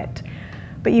diet.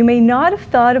 But you may not have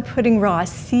thought of putting raw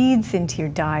seeds into your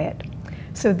diet.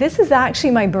 So this is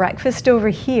actually my breakfast over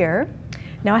here.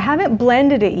 Now I haven't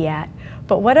blended it yet,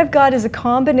 but what I've got is a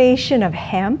combination of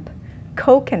hemp,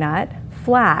 coconut,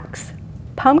 flax,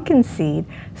 pumpkin seed,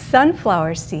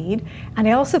 sunflower seed, and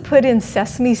I also put in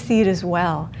sesame seed as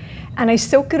well. And I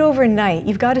soak it overnight.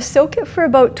 You've got to soak it for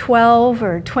about 12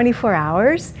 or 24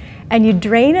 hours, and you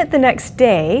drain it the next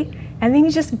day, and then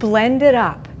you just blend it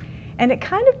up. And it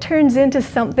kind of turns into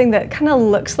something that kind of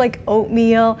looks like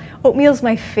oatmeal. Oatmeal's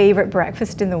my favorite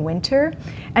breakfast in the winter,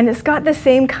 and it's got the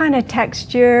same kind of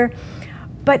texture,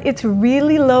 but it's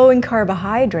really low in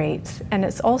carbohydrates, and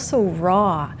it's also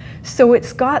raw. So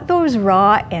it's got those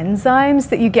raw enzymes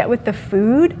that you get with the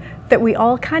food that we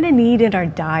all kind of need in our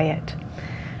diet.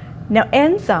 Now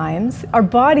enzymes, our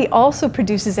body also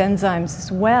produces enzymes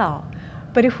as well.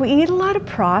 But if we eat a lot of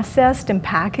processed and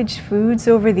packaged foods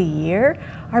over the year,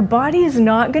 our body is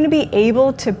not going to be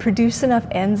able to produce enough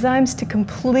enzymes to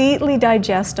completely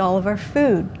digest all of our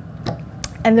food.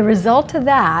 And the result of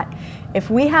that, if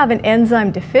we have an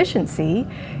enzyme deficiency,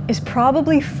 is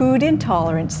probably food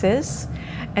intolerances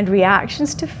and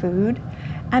reactions to food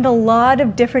and a lot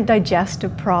of different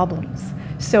digestive problems.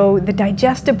 So the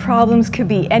digestive problems could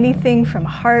be anything from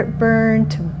heartburn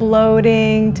to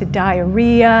bloating to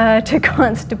diarrhea to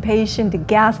constipation to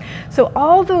gas. So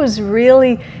all those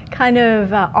really kind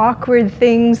of awkward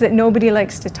things that nobody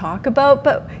likes to talk about,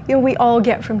 but we all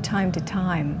get from time to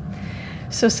time.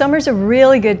 So summer's a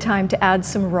really good time to add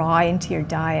some raw into your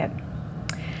diet.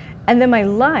 And then my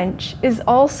lunch is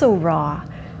also raw.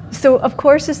 So of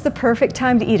course it's the perfect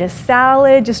time to eat a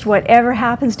salad, just whatever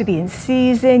happens to be in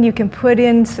season. You can put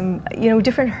in some,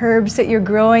 different herbs that you're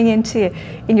growing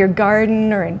in your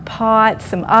garden or in pots,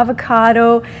 some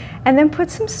avocado, and then put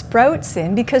some sprouts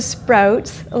in, because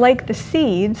sprouts, like the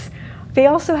seeds, they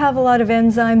also have a lot of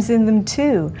enzymes in them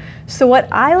too. So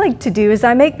what I like to do is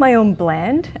I make my own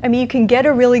blend. I mean, you can get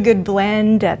a really good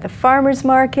blend at the farmer's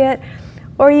market,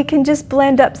 or you can just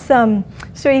blend up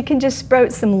you can just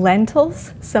sprout some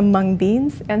lentils, some mung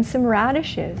beans, and some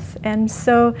radishes. And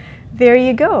so there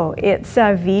you go. It's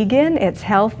vegan, it's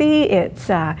healthy, it's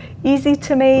easy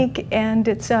to make, and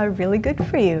it's really good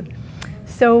for you.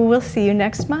 So we'll see you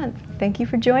next month. Thank you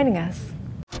for joining us.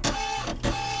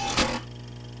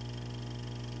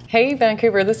 Hey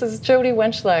Vancouver, this is Jody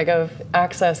Wenchlag of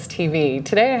Access TV.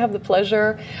 Today I have the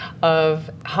pleasure of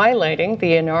highlighting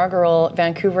the inaugural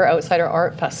Vancouver Outsider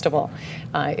Art Festival.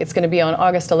 It's going to be on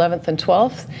August 11th and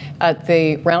 12th at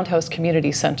the Roundhouse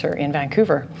Community Centre in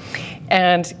Vancouver.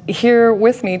 And here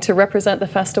with me to represent the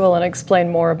festival and explain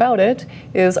more about it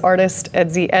is artist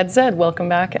Edzi Edzed. Welcome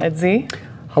back, Edzi.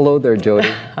 Hello there, Jody,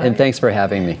 and thanks for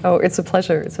having me. Oh, it's a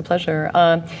pleasure. It's a pleasure.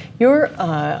 You're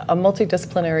a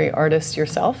multidisciplinary artist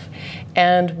yourself,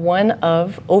 and one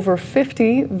of over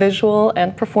 50 visual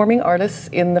and performing artists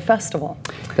in the festival.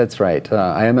 That's right.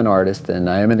 I am an artist, and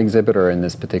I am an exhibitor in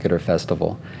this particular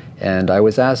festival. And I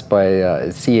was asked by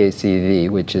CACV,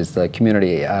 which is the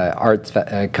Community Arts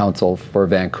Council for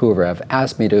Vancouver, have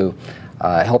asked me to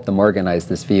help them organize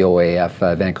this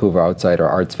VOAF Vancouver Outsider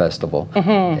Arts Festival,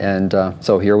 and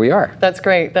so here we are. That's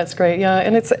great. That's great. Yeah,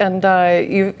 and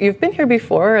you've been here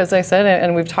before, as I said,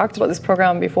 and we've talked about this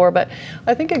program before. But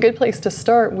I think a good place to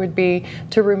start would be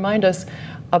to remind us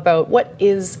about what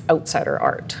is outsider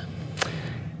art.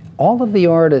 All of the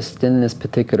artists in this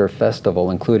particular festival,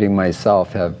 including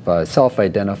myself, have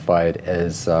self-identified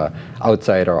as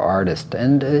outsider artists,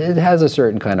 and it has a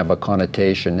certain kind of a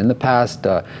connotation. In the past,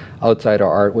 outsider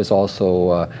art was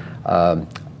also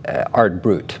art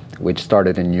brut, which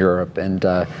started in Europe and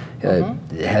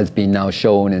has been now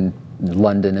shown in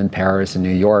London and Paris and New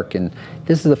York, and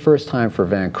this is the first time for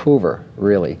Vancouver,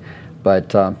 really.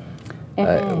 But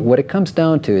what it comes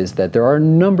down to is that there are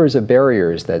numbers of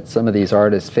barriers that some of these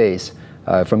artists face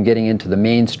from getting into the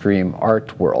mainstream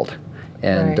art world,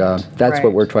 and that's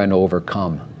what we're trying to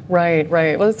overcome. Right,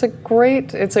 right. Well, it's a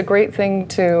great thing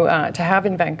to have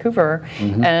in Vancouver,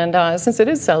 and since it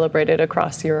is celebrated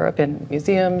across Europe in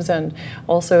museums and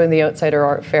also in the Outsider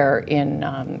Art Fair in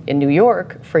New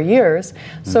York for years.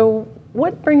 So,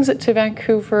 what brings it to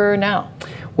Vancouver now?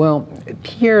 Well,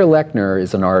 Pierre Lechner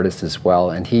is an artist as well,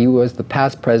 and he was the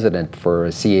past president for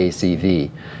CACV,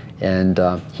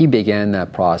 and he began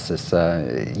that process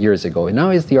years ago. And now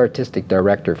he's the artistic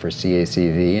director for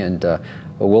CACV, and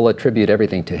we'll attribute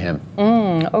everything to him.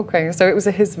 Okay, so it was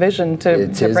his vision to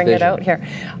bring it out here.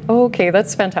 Okay,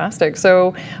 that's fantastic.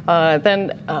 So then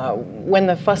when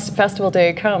the festival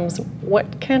day comes,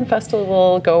 what can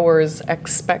festival goers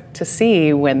expect to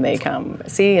see when they come?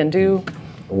 See and do?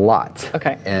 Lots.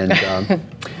 Okay. And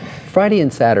Friday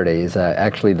and Saturdays,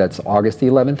 actually that's August the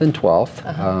 11th and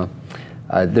 12th.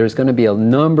 there's going to be a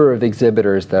number of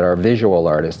exhibitors that are visual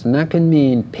artists, and that can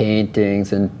mean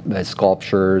paintings and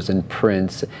sculptures and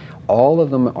prints. All of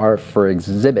them are for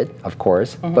exhibit, of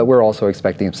course, but we're also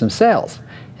expecting some sales,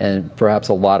 and perhaps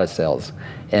a lot of sales.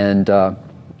 And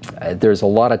there's a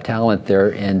lot of talent there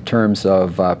in terms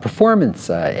of performance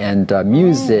and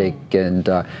music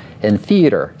and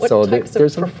theater. What so types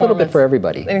there's of a little bit for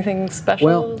everybody. Anything special?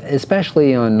 Well,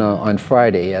 especially on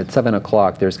Friday at 7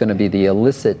 o'clock, there's going to be the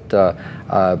illicit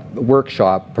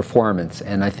workshop performance,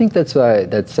 and I think that's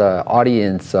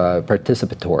audience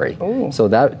participatory. Ooh. So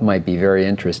that might be very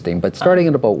interesting. But starting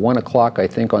at about 1 o'clock, I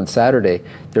think on Saturday,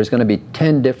 there's going to be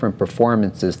 10 different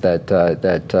performances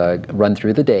that run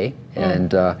through the day.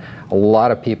 And a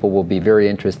lot of people will be very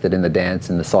interested in the dance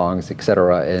and the songs,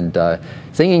 etc., and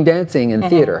singing, dancing, and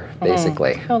theater,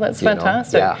 basically. Oh, that's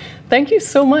fantastic. Yeah. Thank you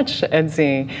so much,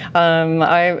 Edzi.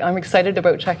 I'm excited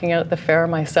about checking out the fair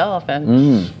myself,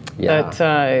 and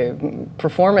that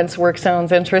performance work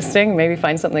sounds interesting. Maybe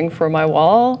find something for my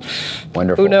wall.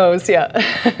 Wonderful. Who knows? Yeah.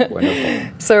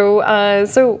 Wonderful.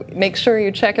 So make sure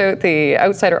you check out the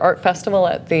Outsider Art Festival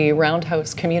at the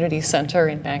Roundhouse Community Centre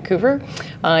in Vancouver.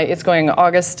 It's going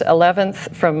August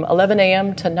 11th from 11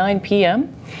 a.m. to 9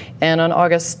 p.m. and on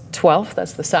August 12th,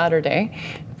 that's the Saturday,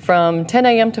 from 10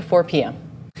 a.m. to 4 p.m.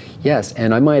 Yes,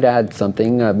 and I might add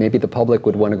something. Maybe the public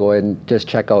would want to go ahead and just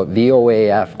check out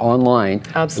VOAF online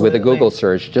with a Google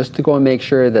search, just to go and make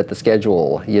sure that the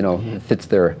schedule, fits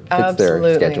their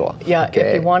schedule. Yeah,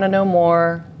 if you want to know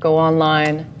more, go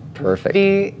online. Perfect.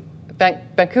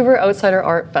 Vancouver Outsider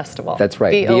Art Festival. That's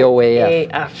right.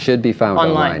 VOAF should be found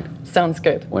online. Sounds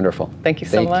good. Wonderful. Thank you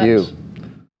so much. Thank you.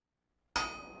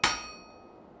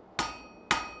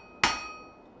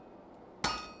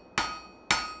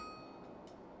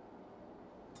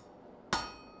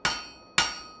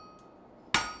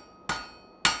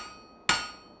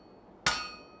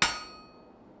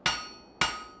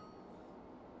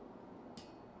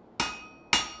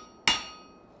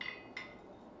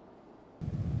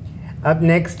 Up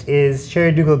next is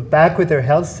Sherry Dougal back with her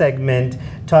health segment,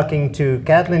 talking to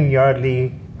Kathleen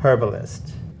Yardley,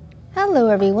 herbalist. Hello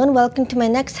everyone, welcome to my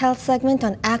next health segment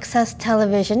on Access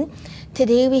Television.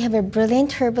 Today we have a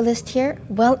brilliant herbalist here,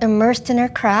 well immersed in her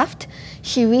craft.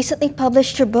 She recently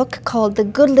published her book called The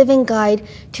Good Living Guide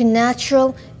to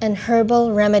Natural and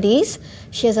Herbal Remedies.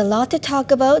 She has a lot to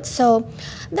talk about, so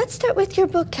let's start with your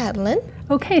book, Kathleen.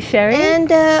 Okay, Sherry. And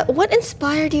what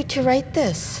inspired you to write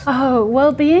this? Oh,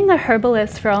 well, being a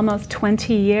herbalist for almost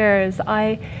 20 years,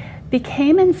 I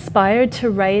became inspired to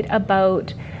write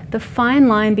about the fine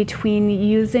line between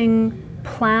using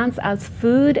plants as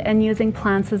food and using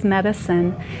plants as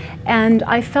medicine. And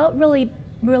I felt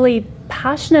really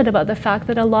passionate about the fact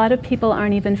that a lot of people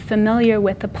aren't even familiar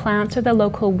with the plants or the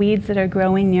local weeds that are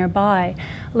growing nearby,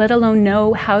 let alone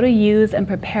know how to use and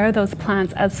prepare those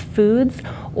plants as foods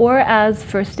or as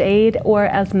first aid or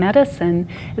as medicine.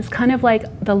 It's kind of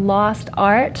like the lost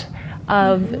art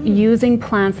of using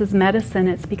plants as medicine.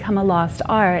 It's become a lost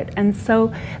art. And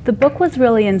so the book was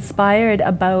really inspired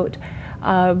about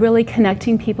really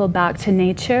connecting people back to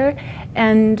nature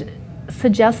and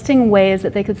suggesting ways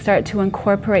that they could start to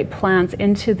incorporate plants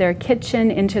into their kitchen,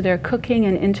 into their cooking,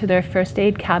 and into their first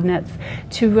aid cabinets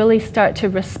to really start to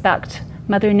respect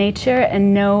Mother Nature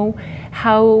and know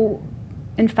how,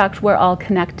 in fact, we're all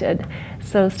connected.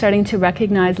 So starting to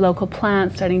recognize local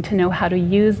plants, starting to know how to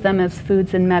use them as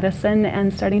foods and medicine,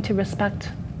 and starting to respect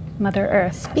Mother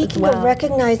Earth. Speaking of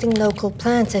recognizing local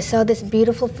plants, I saw this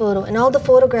beautiful photo, and all the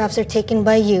photographs are taken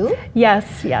by you.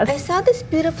 Yes, yes. I saw this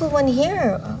beautiful one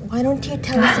here. Why don't you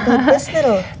tell us about this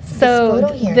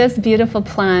photo here? This beautiful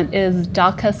plant is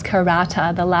Daucus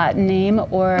carata, the Latin name,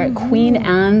 or Queen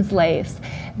Anne's lace.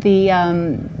 The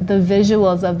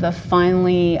visuals of the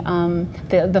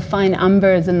the fine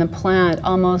umbers in the plant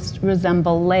almost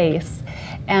resemble lace,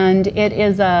 and it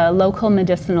is a local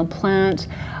medicinal plant.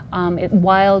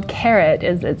 Wild carrot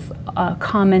is its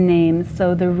common name,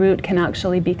 so the root can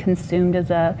actually be consumed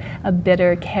as a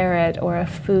bitter carrot or a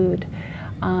food,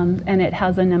 and it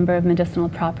has a number of medicinal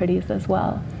properties as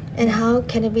well. And how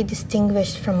can it be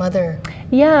distinguished from other?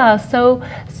 Yeah, so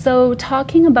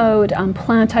talking about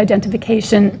plant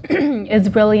identification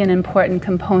is really an important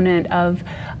component of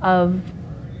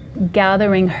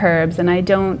gathering herbs, and I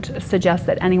don't suggest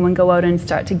that anyone go out and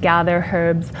start to gather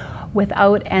herbs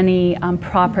without any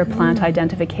proper plant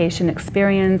identification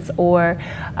experience or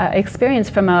experience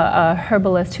from a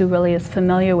herbalist who really is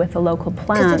familiar with the local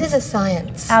plants. Because it is a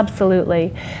science.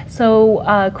 Absolutely.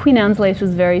 So Queen Anne's lace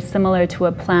is very similar to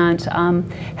a plant,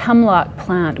 hemlock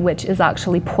plant, which is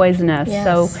actually poisonous. Yes.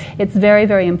 So it's very,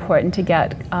 very important to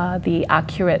get the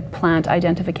accurate plant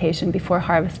identification before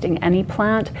harvesting any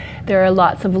plant. There are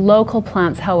lots of local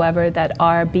plants, however, that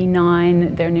are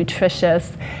benign, they're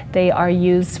nutritious, they are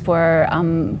used for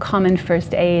common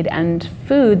first aid and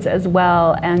foods as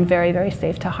well, and very, very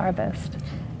safe to harvest.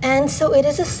 And so it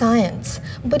is a science,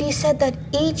 but you said that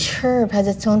each herb has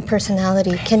its own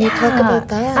personality. Can you talk about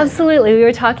that? Absolutely. We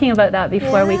were talking about that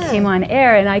before we came on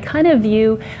air, and I kind of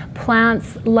view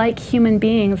plants like human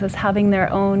beings as having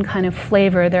their own kind of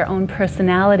flavor, their own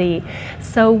personality.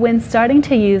 So when starting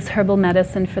to use herbal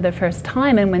medicine for the first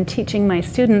time and when teaching my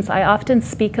students, I often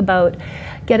speak about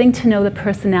getting to know the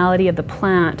personality of the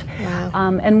plant.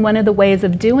 Wow. And one of the ways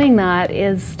of doing that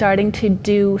is starting to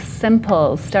do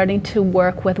simples, starting to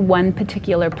work with one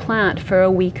particular plant for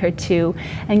a week or two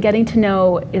and getting to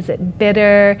know, is it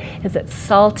bitter, is it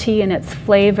salty in its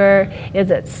flavor,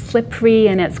 is it slippery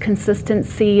in its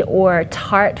consistency, or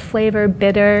tart flavor,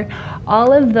 bitter.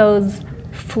 All of those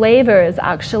flavors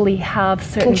actually have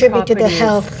certain contribute properties. to the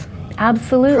health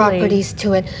properties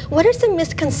to it. What are some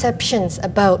misconceptions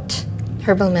about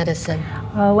herbal medicine?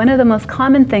 One of the most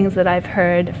common things that I've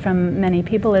heard from many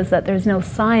people is that there's no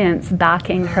science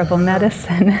backing herbal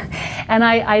medicine. And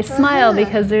I smile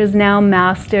because there's now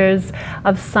Masters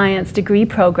of Science degree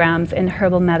programs in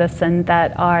herbal medicine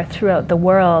that are throughout the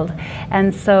world.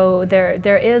 And so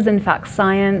there is, in fact,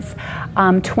 science.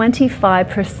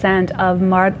 25% of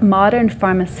modern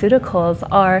pharmaceuticals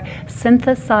are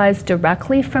synthesized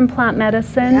directly from plant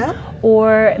medicine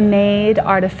or made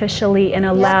artificially in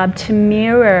a lab to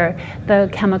mirror the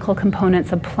chemical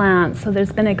components of plants. So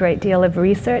there's been a great deal of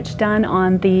research done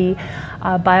on the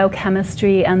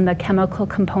biochemistry and the chemical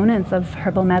components of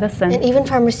herbal medicine. And even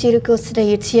pharmaceuticals today,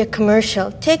 you'd see a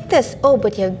commercial. Take this. Oh,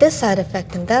 but you have this side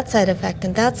effect and that side effect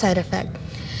and that side effect.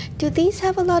 Do these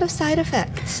have a lot of side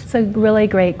effects? It's a really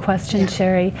great question,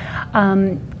 Sherry.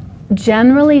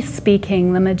 Generally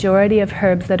speaking, the majority of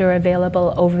herbs that are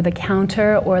available over the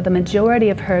counter, or the majority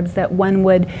of herbs that one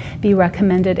would be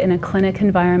recommended in a clinic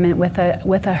environment with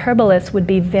a herbalist, would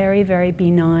be very, very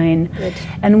benign. Good.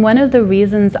 And one of the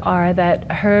reasons are that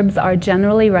herbs are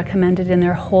generally recommended in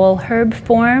their whole herb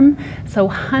form. So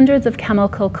hundreds of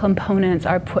chemical components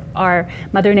are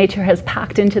Mother Nature has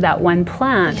packed into that one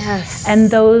plant. Yes. And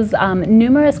those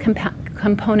numerous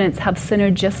components have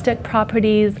synergistic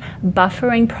properties,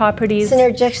 buffering properties.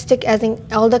 Synergistic as in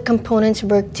all the components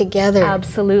work together.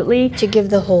 Absolutely. To give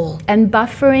the whole. And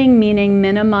buffering meaning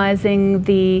minimizing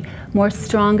the more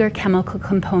stronger chemical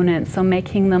components, so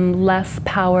making them less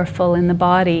powerful in the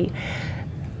body.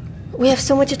 We have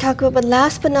so much to talk about, but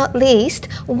last but not least,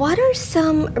 what are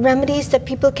some remedies that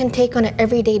people can take on an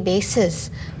everyday basis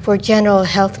for general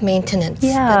health maintenance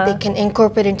that they can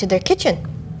incorporate into their kitchen?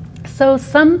 So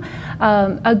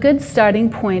a good starting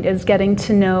point is getting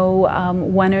to know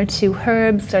one or two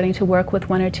herbs, starting to work with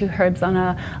one or two herbs on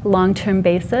a long-term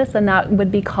basis, and that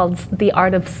would be called the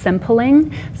art of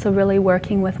simpling, so really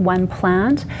working with one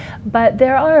plant. But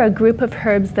there are a group of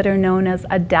herbs that are known as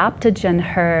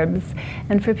adaptogen herbs,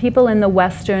 and for people in the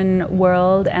Western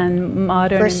world and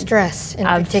modern... For stress in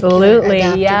absolutely,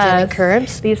 particular, yes.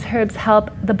 herbs. These herbs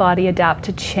help the body adapt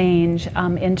to change,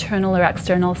 internal or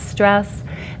external stress.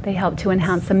 They help to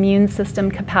enhance immune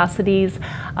system capacities.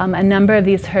 A number of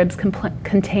these herbs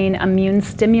contain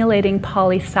immune-stimulating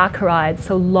polysaccharides,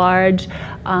 so large,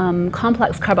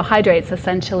 complex carbohydrates,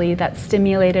 essentially, that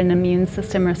stimulate an immune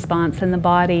system response in the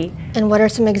body. And what are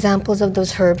some examples of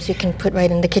those herbs you can put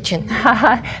right in the kitchen?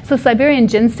 So Siberian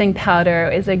ginseng powder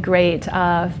is a great,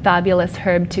 fabulous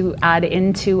herb to add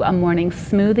into a morning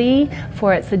smoothie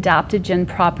for its adaptogen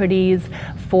properties,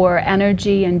 for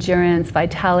energy, endurance,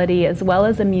 vitality, as well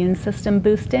as immune system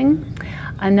boosting.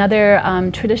 Another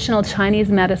traditional Chinese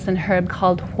medicine herb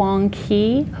called Huang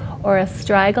Qi, or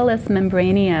Astragalus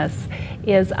membraneus,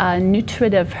 is a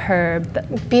nutritive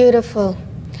herb. Beautiful.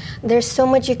 There's so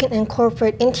much you can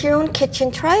incorporate into your own kitchen.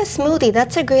 Try a smoothie.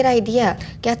 That's a great idea.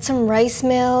 Get some rice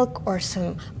milk or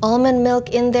some almond milk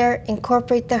in there.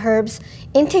 Incorporate the herbs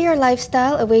into your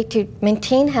lifestyle, a way to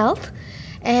maintain health.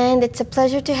 And it's a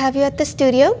pleasure to have you at the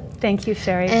studio. Thank you,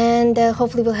 Sherry. And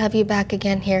hopefully we'll have you back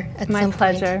again here at some point. My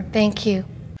pleasure. Thank you.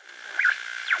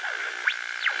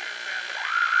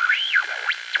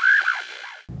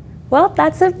 Well,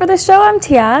 that's it for the show,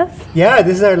 MTS. Yeah,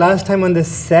 this is our last time on the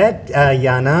set,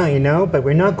 Yana, but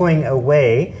we're not going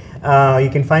away. You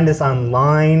can find us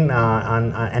online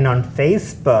and on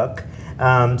Facebook.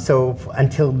 So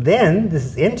until then, this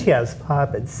is Imtiaz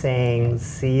Puppet saying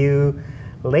see you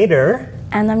later.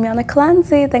 And I'm Yana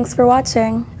Kalanzi. Thanks for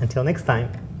watching. Until next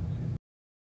time.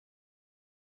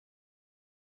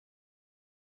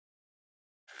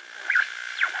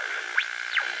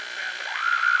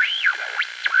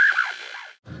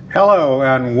 Hello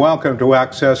and welcome to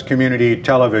Access Community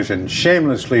Television,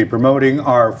 shamelessly promoting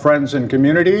our friends and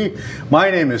community. My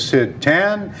name is Sid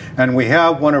Tan, and we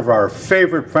have one of our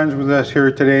favorite friends with us here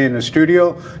today in the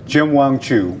studio, Jim Wong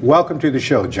Chu. Welcome to the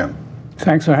show, Jim.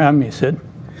 Thanks for having me, Sid.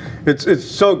 It's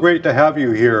so great to have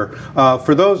you here.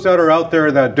 For those that are out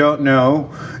there that don't know,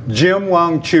 Jim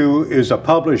Wong Chu is a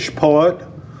published poet,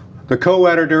 the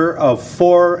co-editor of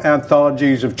 4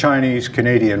 anthologies of Chinese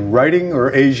Canadian writing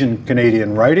or Asian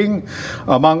Canadian writing,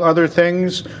 among other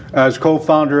things, as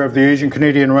co-founder of the Asian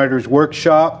Canadian Writers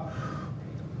Workshop,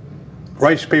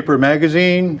 Rice Paper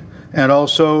Magazine, and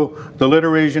also the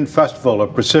Literasian Festival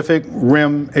of Pacific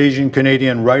Rim Asian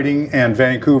Canadian Writing and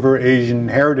Vancouver Asian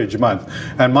Heritage Month.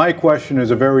 And my question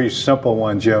is a very simple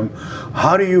one, Jim.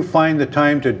 How do you find the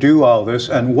time to do all this,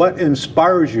 and what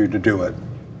inspires you to do it?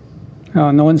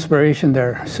 No inspiration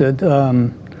there, Sid.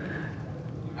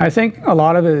 I think a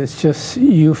lot of it is just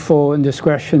youthful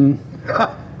indiscretion,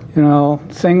 you know,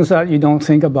 things that you don't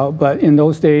think about. But in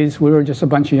those days, we were just a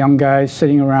bunch of young guys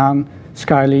sitting around,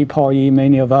 Sky Lee, Paul Yee,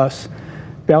 many of us,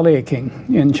 belly aching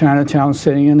in Chinatown,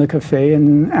 sitting in the cafe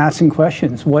and asking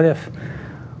questions. What if?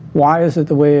 Why is it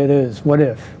the way it is? What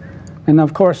if? And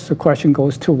of course, the question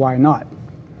goes to why not?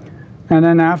 And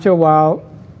then after a while,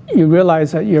 you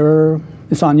realize that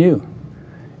it's on you.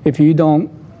 If you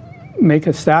don't make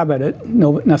a stab at it,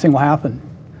 nothing will happen.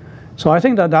 So I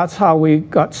think that's how we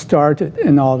got started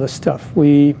in all this stuff.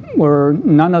 We were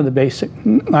none of the basic.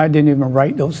 I didn't even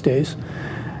write those days.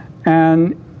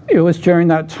 And it was during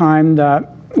that time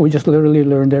that we just literally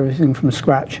learned everything from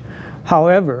scratch.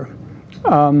 However,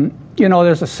 you know,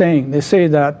 there's a saying. They say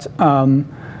that,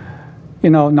 you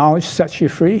know, knowledge sets you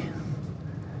free.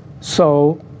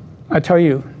 So I tell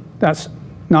you, that's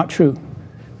not true,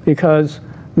 because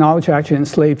knowledge actually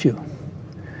enslaved you.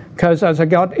 Because as I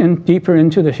got deeper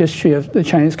into the history of the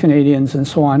Chinese Canadians and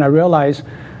so on, I realized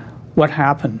what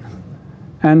happened.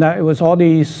 And that it was all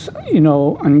these, you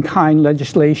know, unkind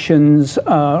legislations,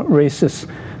 racist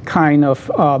kind of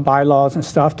bylaws and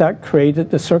stuff that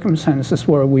created the circumstances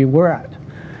where we were at.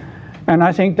 And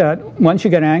I think that once you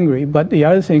get angry, but the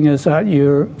other thing is that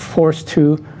you're forced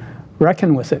to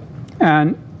reckon with it.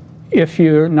 And if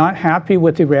you're not happy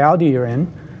with the reality you're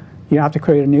in, you have to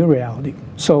create a new reality.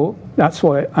 So that's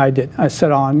what I did. I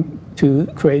set on to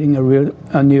creating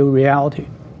a new reality.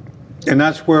 And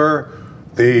that's where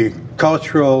the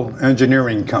cultural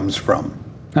engineering comes from.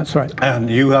 That's right. And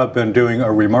you have been doing a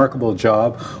remarkable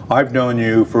job. I've known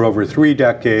you for over 3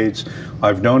 decades.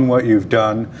 I've known what you've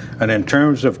done. And in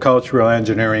terms of cultural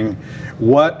engineering,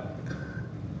 what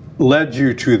led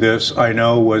you to this, I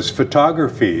know, was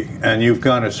photography. And you've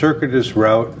gone a circuitous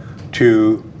route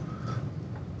to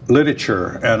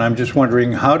literature. And I'm just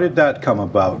wondering, how did that come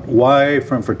about? Why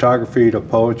from photography to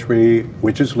poetry,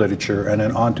 which is literature, and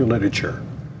then on to literature?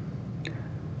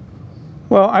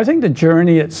 Well, I think the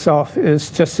journey itself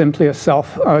is just simply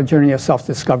a journey of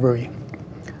self-discovery.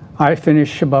 I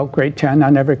finished about grade 10. I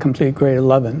never completed grade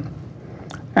 11.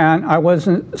 And I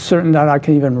wasn't certain that I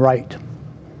could even write.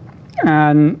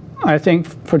 And I think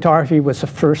photography was the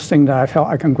first thing that I felt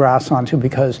I can grasp onto,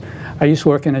 because I used to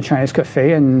work in a Chinese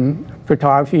cafe, and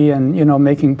photography and, you know,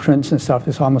 making prints and stuff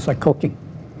is almost like cooking.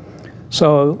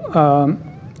 So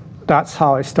that's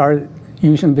how I started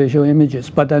using visual images.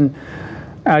 But then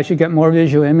as you get more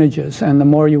visual images and the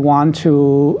more you want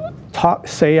to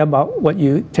say about what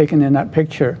you've taken in that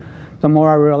picture, the more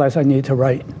I realized I need to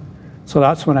write. So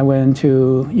that's when I went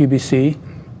into UBC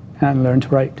and learned to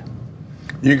write.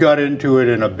 You got into it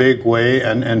in a big way,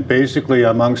 and basically,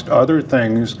 amongst other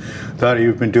things that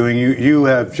you've been doing, you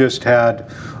have just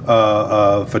had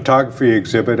a photography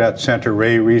exhibit at Center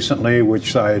Ray recently,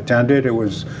 which I attended. It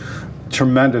was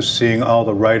tremendous seeing all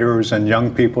the writers and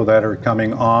young people that are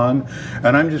coming on.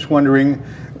 And I'm just wondering,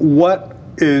 what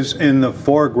is in the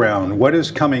foreground? What is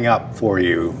coming up for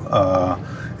you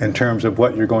in terms of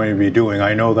what you're going to be doing?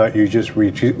 I know that you just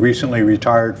recently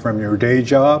retired from your day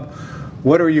job.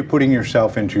 What are you putting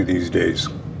yourself into these days?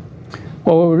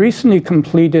 Well, we recently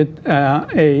completed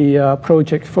a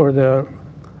project for the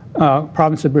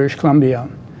province of British Columbia.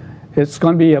 It's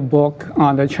going to be a book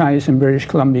on the Chinese in British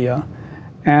Columbia.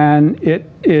 And it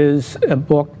is a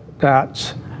book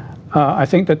that I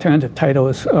think the tentative title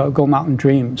is Go Mountain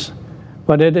Dreams.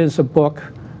 But it is a book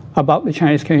about the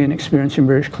Chinese-Canadian experience in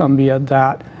British Columbia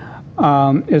that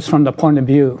is from the point of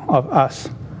view of us,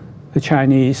 the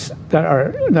Chinese that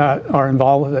are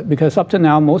involved with it. Because up to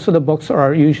now, most of the books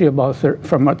are usually about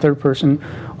from a third person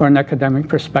or an academic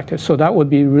perspective. So that would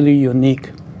be really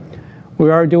unique. We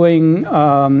are doing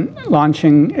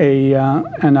launching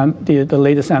the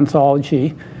latest anthology,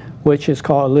 which is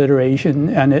called Alliteration,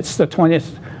 and it's the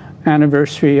 20th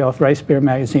anniversary of Rice Bear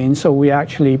magazine. So we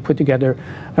actually put together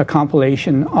a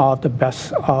compilation of the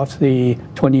best of the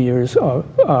 20 years of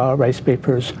Rice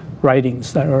Paper's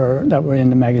writings that were in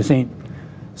the magazine.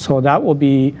 So that will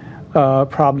be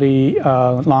probably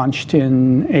launched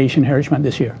in Asian Heritage Month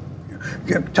this year.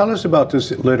 Tell us about this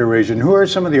alliteration. Who are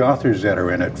some of the authors that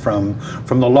are in it from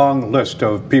the long list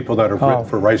of people that have written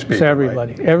for Rice Paper? It's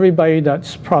everybody. Right? Everybody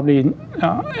that's probably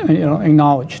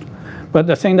acknowledged. But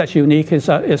the thing that's unique is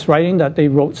it's writing that they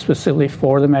wrote specifically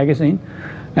for the magazine,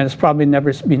 and it's probably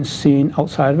never been seen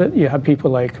outside of it. You have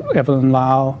people like Evelyn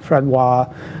Lau, Fred Wah,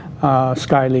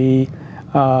 Sky Lee,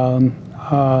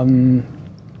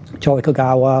 Jolly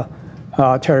Kagawa,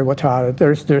 Terry Watada.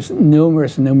 There's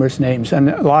numerous names,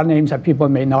 and a lot of names that people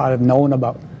may not have known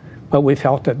about, but we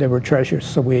felt that they were treasures,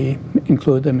 so we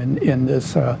include them in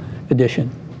this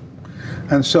edition.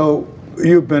 And so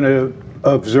you've been an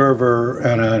observer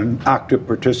and an active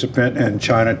participant in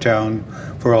Chinatown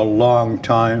for a long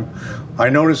time. I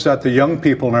noticed that the young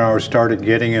people now are starting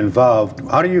getting involved.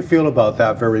 How do you feel about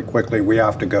that? Very quickly, we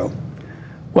have to go.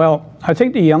 Well, I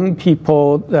think the young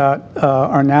people that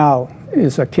are now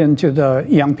is akin to the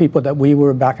young people that we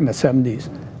were back in the 70s.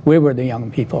 We were the young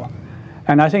people.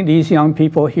 And I think these young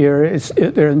people here,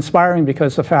 they're inspiring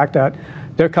because the fact that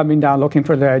they're coming down looking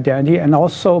for their identity and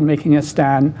also making a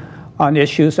stand on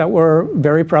issues that were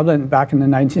very prevalent back in the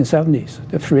 1970s,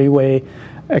 the freeway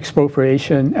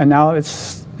expropriation, and now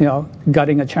it's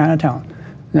gutting a Chinatown,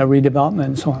 redevelopment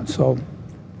and so on. So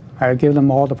I give them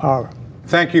all the power.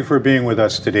 Thank you for being with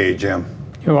us today, Jim.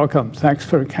 You're welcome. Thanks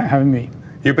for having me.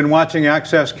 You've been watching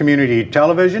Access Community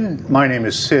Television. My name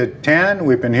is Sid Tan.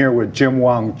 We've been here with Jim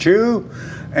Wong Chu.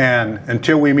 And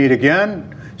until we meet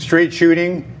again, straight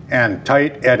shooting and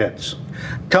tight edits.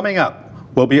 Coming up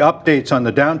will be updates on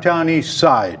the downtown east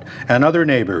side and other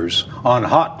neighbors on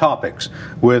hot topics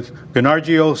with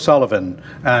Gennargy Sullivan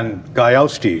and Guy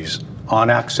Oustes on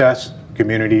Access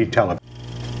Community Television.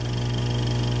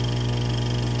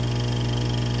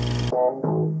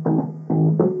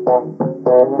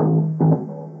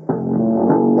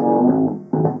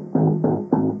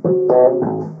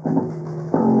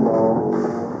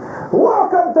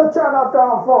 Welcome to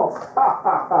Chinatown, folks!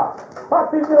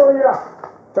 Happy New Year!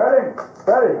 Betting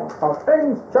of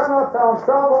things Chinatown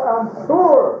travel and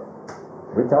tour.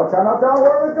 We tell Chinatown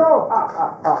where we go.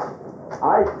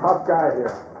 I tough guy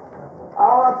here.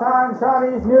 Our time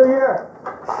Chinese New Year.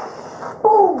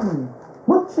 Boom!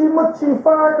 Muchi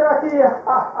firecracky.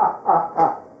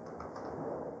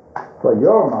 But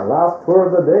you're my last tour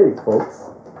of the day,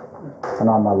 folks. And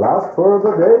on my last tour of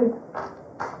the day,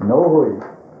 no hurry.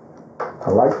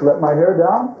 I like to let my hair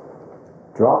down,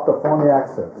 drop the phony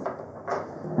accents,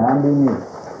 and be me.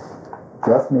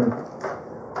 Just me.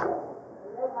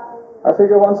 I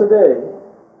figure once a day,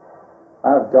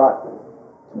 I've got to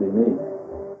be me.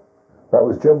 That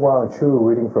was Jim Wong Chu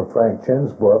reading from Frank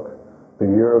Chin's book, The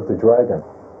Year of the Dragon.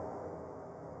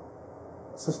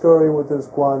 What's the story with this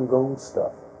Guangdong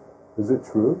stuff? Is it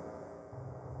true?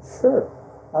 Sure.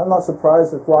 I'm not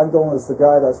surprised that Guangdong is the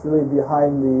guy that's really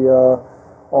behind the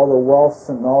all the wealth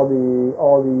and all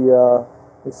the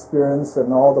experience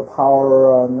and all the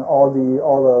power and all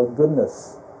the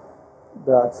goodness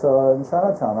that's in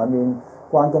Chinatown. I mean,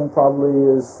 Guangdong probably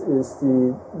is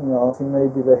the he may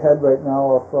be the head right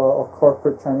now of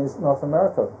corporate Chinese North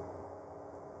America.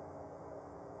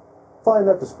 Find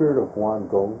that the spirit of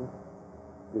Guangdong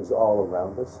is all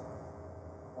around us.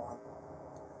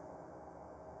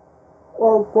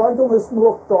 Well, Guangdong is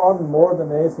looked on more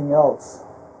than anything else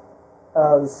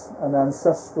as an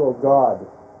ancestral god.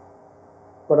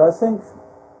 But I think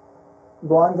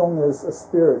Guangdong is a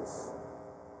spirit.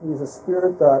 He's a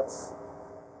spirit that's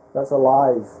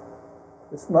alive.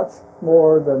 It's much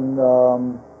more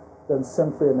than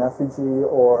simply an effigy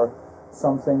or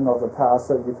something of the past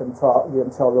that you can tell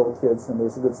little kids and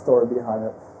there's a good story behind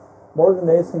it. More than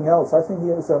anything else, I think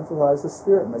he exemplifies the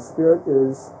spirit. And the spirit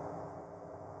is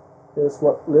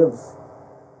what lives.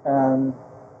 And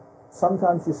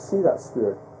sometimes you see that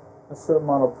spirit, a certain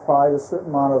amount of pride, a certain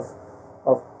amount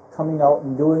of coming out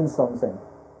and doing something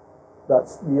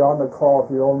that's beyond the call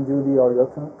of your own duty or your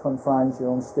confines, your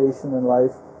own station in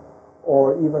life,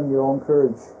 or even your own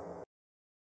courage.